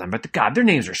say this all the time, but God, their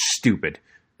names are stupid.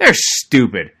 They're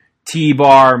stupid.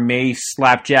 T-Bar, Mace,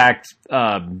 Slapjack,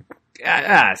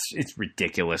 it's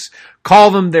ridiculous.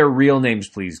 Call them their real names,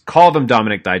 please. Call them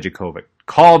Dominic Dijakovic.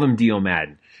 Call them Dio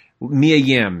Madden. Mia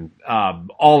Yim,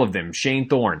 all of them, Shane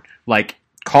Thorne.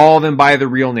 Call them by their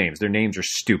real names. Their names are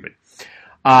stupid.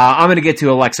 I'm going to get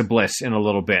to Alexa Bliss in a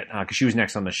little bit, because she was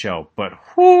next on the show. But,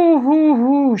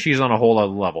 she's on a whole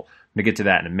other level. I'm going to get to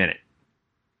that in a minute.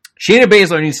 Shayna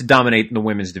Baszler needs to dominate the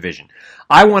women's division.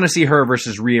 I want to see her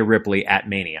versus Rhea Ripley at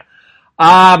Mania.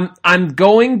 I'm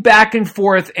going back and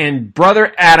forth, and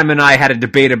Brother Adam and I had a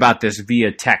debate about this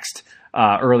via text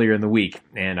earlier in the week,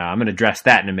 and I'm going to address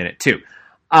that in a minute, too.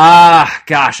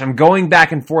 I'm going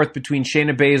back and forth between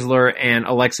Shayna Baszler and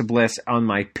Alexa Bliss on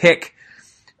my pick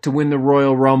to win the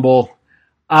Royal Rumble.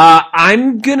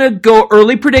 I'm going to go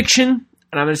early prediction,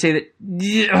 and I'm going to say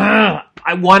that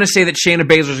I want to say that Shayna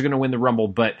Baszler is going to win the Rumble,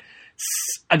 but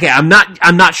again,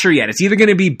 I'm not sure yet. It's either going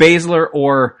to be Baszler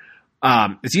or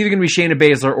Shayna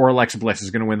Baszler or Alexa Bliss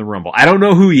is going to win the Rumble. I don't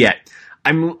know who yet.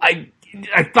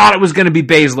 I thought it was going to be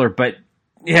Baszler, but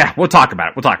yeah, we'll talk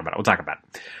about it.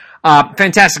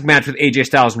 Fantastic match with AJ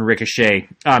Styles and Ricochet.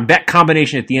 That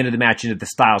combination at the end of the match into the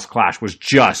Styles Clash was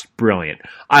just brilliant.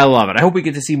 I love it. I hope we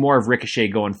get to see more of Ricochet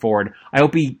going forward. I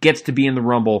hope he gets to be in the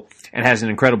Rumble and has an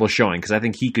incredible showing, because I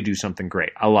think he could do something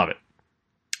great. I love it.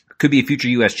 Could be a future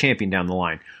U.S. champion down the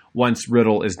line once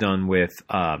Riddle is done with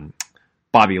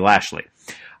Bobby Lashley.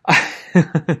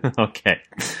 Okay.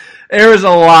 There was a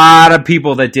lot of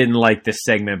people that didn't like this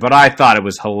segment, but I thought it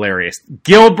was hilarious.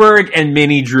 Gilbert and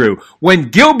Minnie Drew. When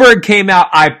Gilbert came out,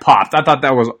 I popped. I thought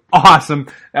that was awesome.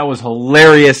 That was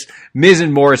hilarious. Miz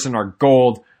and Morrison are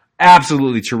gold.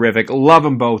 Absolutely terrific. Love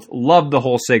them both. Love the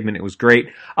whole segment. It was great.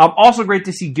 Also great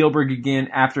to see Gilbert again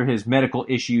after his medical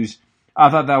issues. I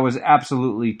thought that was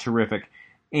absolutely terrific.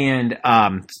 And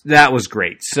that was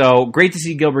great. So great to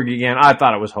see Gilbert again. I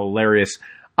thought it was hilarious.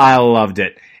 I loved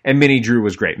it. And Minnie Drew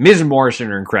was great. Ms. and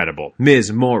Morrison are incredible.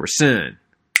 Ms. Morrison.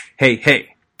 Hey,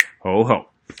 hey. Ho, ho.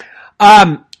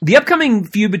 The upcoming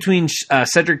feud between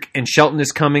Cedric and Shelton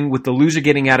is coming with the loser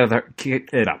getting out of the...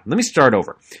 Let me start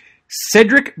over.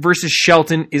 Cedric versus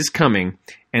Shelton is coming,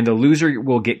 and the loser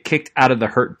will get kicked out of the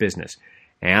Hurt Business.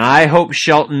 And I hope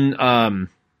Shelton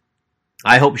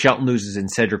loses and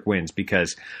Cedric wins,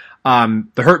 because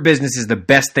the Hurt Business is the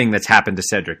best thing that's happened to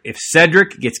Cedric. If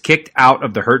Cedric gets kicked out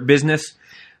of the Hurt Business,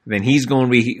 then he's going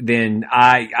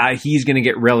to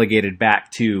get relegated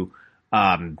back to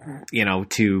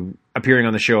to appearing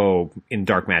on the show in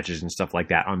dark matches and stuff like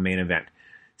that on main event.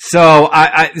 So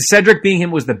Cedric being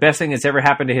him was the best thing that's ever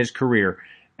happened to his career.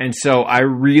 And so I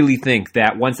really think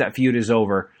that once that feud is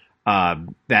over,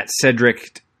 that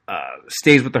Cedric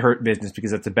stays with the Hurt Business,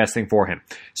 because that's the best thing for him.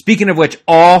 Speaking of which,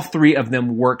 all three of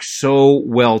them work so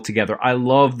well together. I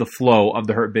love the flow of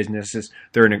the Hurt Businesses.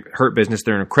 They're in a Hurt Business.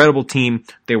 They're an incredible team.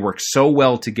 They work so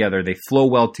well together. They flow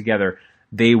well together.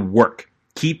 They work.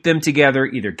 Keep them together.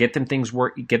 Either get the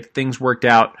things worked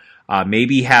out.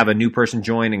 Maybe have a new person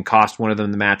join and cost one of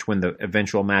them the match when the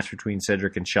eventual match between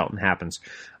Cedric and Shelton happens.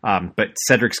 But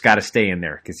Cedric's got to stay in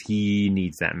there because he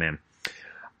needs that, man.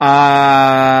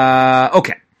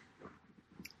 Okay.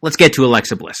 Let's get to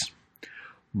Alexa Bliss.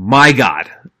 My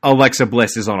God, Alexa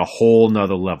Bliss is on a whole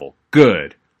nother level.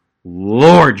 Good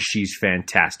Lord, she's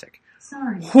fantastic.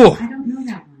 Sorry, Whew. I don't know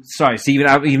that one. Sorry, see,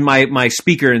 even my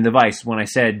speaker and device, when I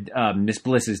said Miss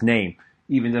Bliss's name,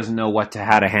 even doesn't know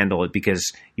how to handle it,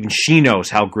 because even she knows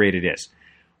how great it is.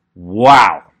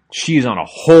 Wow. She's on a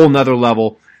whole nother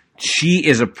level. She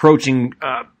is approaching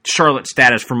Charlotte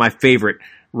status for my favorite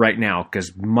right now,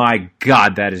 because my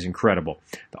God, that is incredible.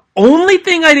 The only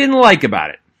thing I didn't like about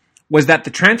it was that the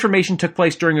transformation took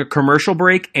place during a commercial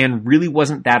break and really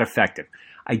wasn't that effective.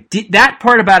 That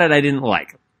part about it I didn't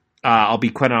like. I'll be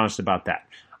quite honest about that.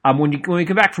 When we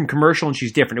come back from commercial and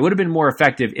she's different, it would have been more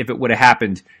effective if it would have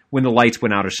happened when the lights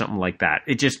went out or something like that.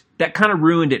 That kind of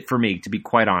ruined it for me, to be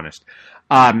quite honest.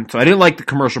 So I didn't like the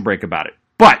commercial break about it.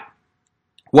 But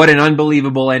what an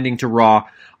unbelievable ending to Raw.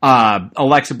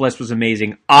 Alexa Bliss was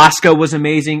amazing. Asuka was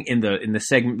amazing in the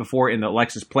segment before, in the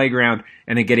Alexa's Playground,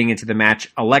 and then getting into the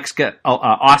match.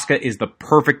 Asuka is the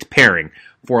perfect pairing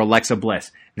for Alexa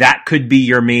Bliss. That could be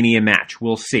your Mania match.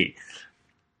 We'll see.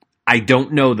 I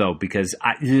don't know, though, because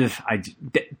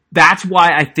that's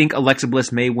why I think Alexa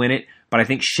Bliss may win it, but I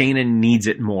think Shayna needs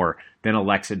it more than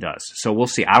Alexa does. So we'll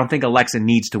see. I don't think Alexa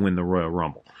needs to win the Royal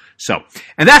Rumble.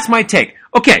 And that's my take.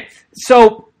 Okay,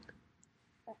 so,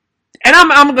 and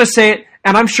I'm going to say it,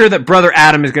 and I'm sure that Brother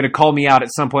Adam is going to call me out at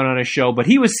some point on his show, but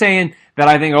he was saying that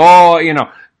I think,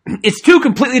 it's two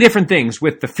completely different things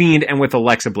with The Fiend and with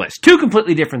Alexa Bliss. Two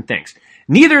completely different things.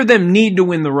 Neither of them need to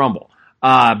win the Rumble.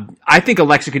 I think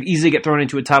Alexa could easily get thrown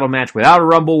into a title match without a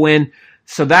Rumble win.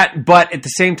 But at the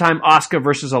same time, Asuka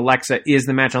versus Alexa is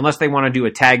the match, unless they want to do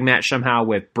a tag match somehow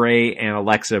with Bray and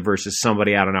Alexa versus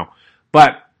somebody, I don't know.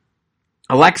 But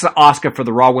Alexa Asuka for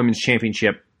the Raw Women's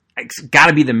Championship, it's got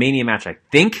to be the Mania match, I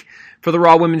think, for the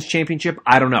Raw Women's Championship.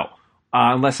 I don't know.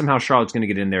 Unless somehow Charlotte's going to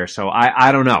get in there. So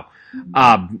I don't know.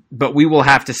 But we will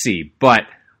have to see. But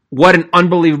what an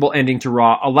unbelievable ending to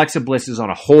Raw. Alexa Bliss is on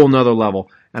a whole nother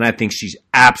level. And I think she's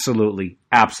absolutely,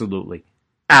 absolutely,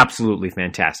 absolutely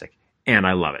fantastic. And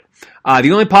I love it.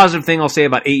 The only positive thing I'll say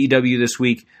about AEW this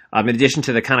week, in addition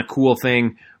to the kind of cool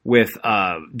thing with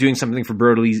doing something for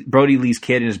Brody Lee's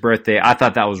kid and his birthday, I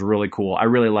thought that was really cool. I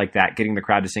really like that, getting the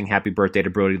crowd to sing happy birthday to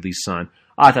Brody Lee's son.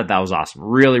 I thought that was awesome.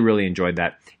 Really, really enjoyed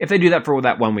that. If they do that for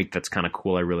that 1 week, that's kind of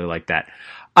cool. I really like that.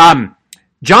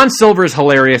 John Silver is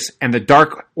hilarious, and the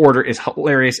Dark Order is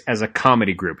hilarious as a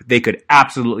comedy group. They could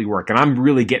absolutely work, and I'm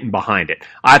really getting behind it.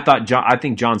 I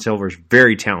think John Silver is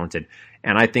very talented,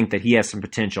 and I think that he has some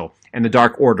potential, and the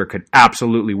Dark Order could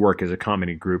absolutely work as a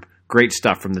comedy group. Great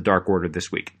stuff from the Dark Order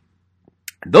this week.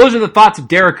 Those are the thoughts of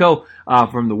Derico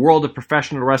from the world of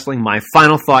professional wrestling. My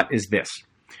final thought is this.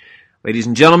 Ladies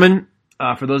and gentlemen,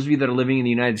 for those of you that are living in the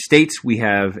United States, we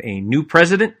have a new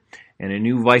president and a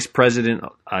new vice president.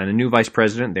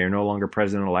 They are no longer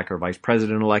president-elect or vice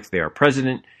president-elect. They are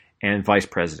president and vice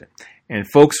president. And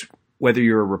folks, whether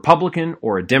you're a Republican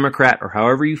or a Democrat or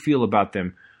however you feel about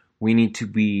them, we need to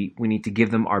give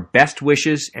them our best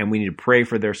wishes, and we need to pray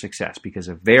for their success, because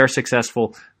if they are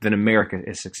successful, then America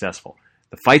is successful.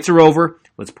 The fights are over.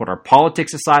 Let's put our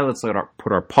politics aside. Let's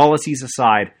put our policies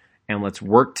aside, and let's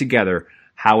work together.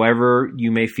 However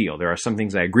you may feel. There are some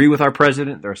things I agree with our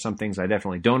president. There are some things I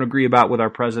definitely don't agree about with our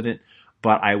president.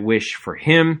 But I wish for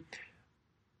him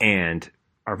and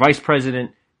our vice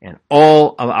president and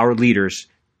all of our leaders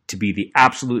to be the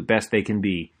absolute best they can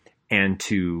be and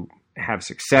to have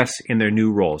success in their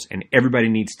new roles. And everybody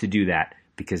needs to do that,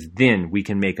 because then we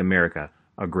can make America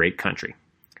a great country.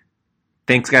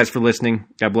 Thanks, guys, for listening.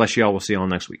 God bless you all. We'll see you all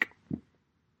next week.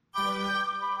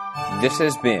 This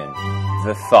has been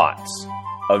The Thoughts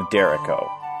of Derico.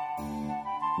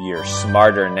 You're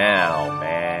smarter now,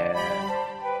 man.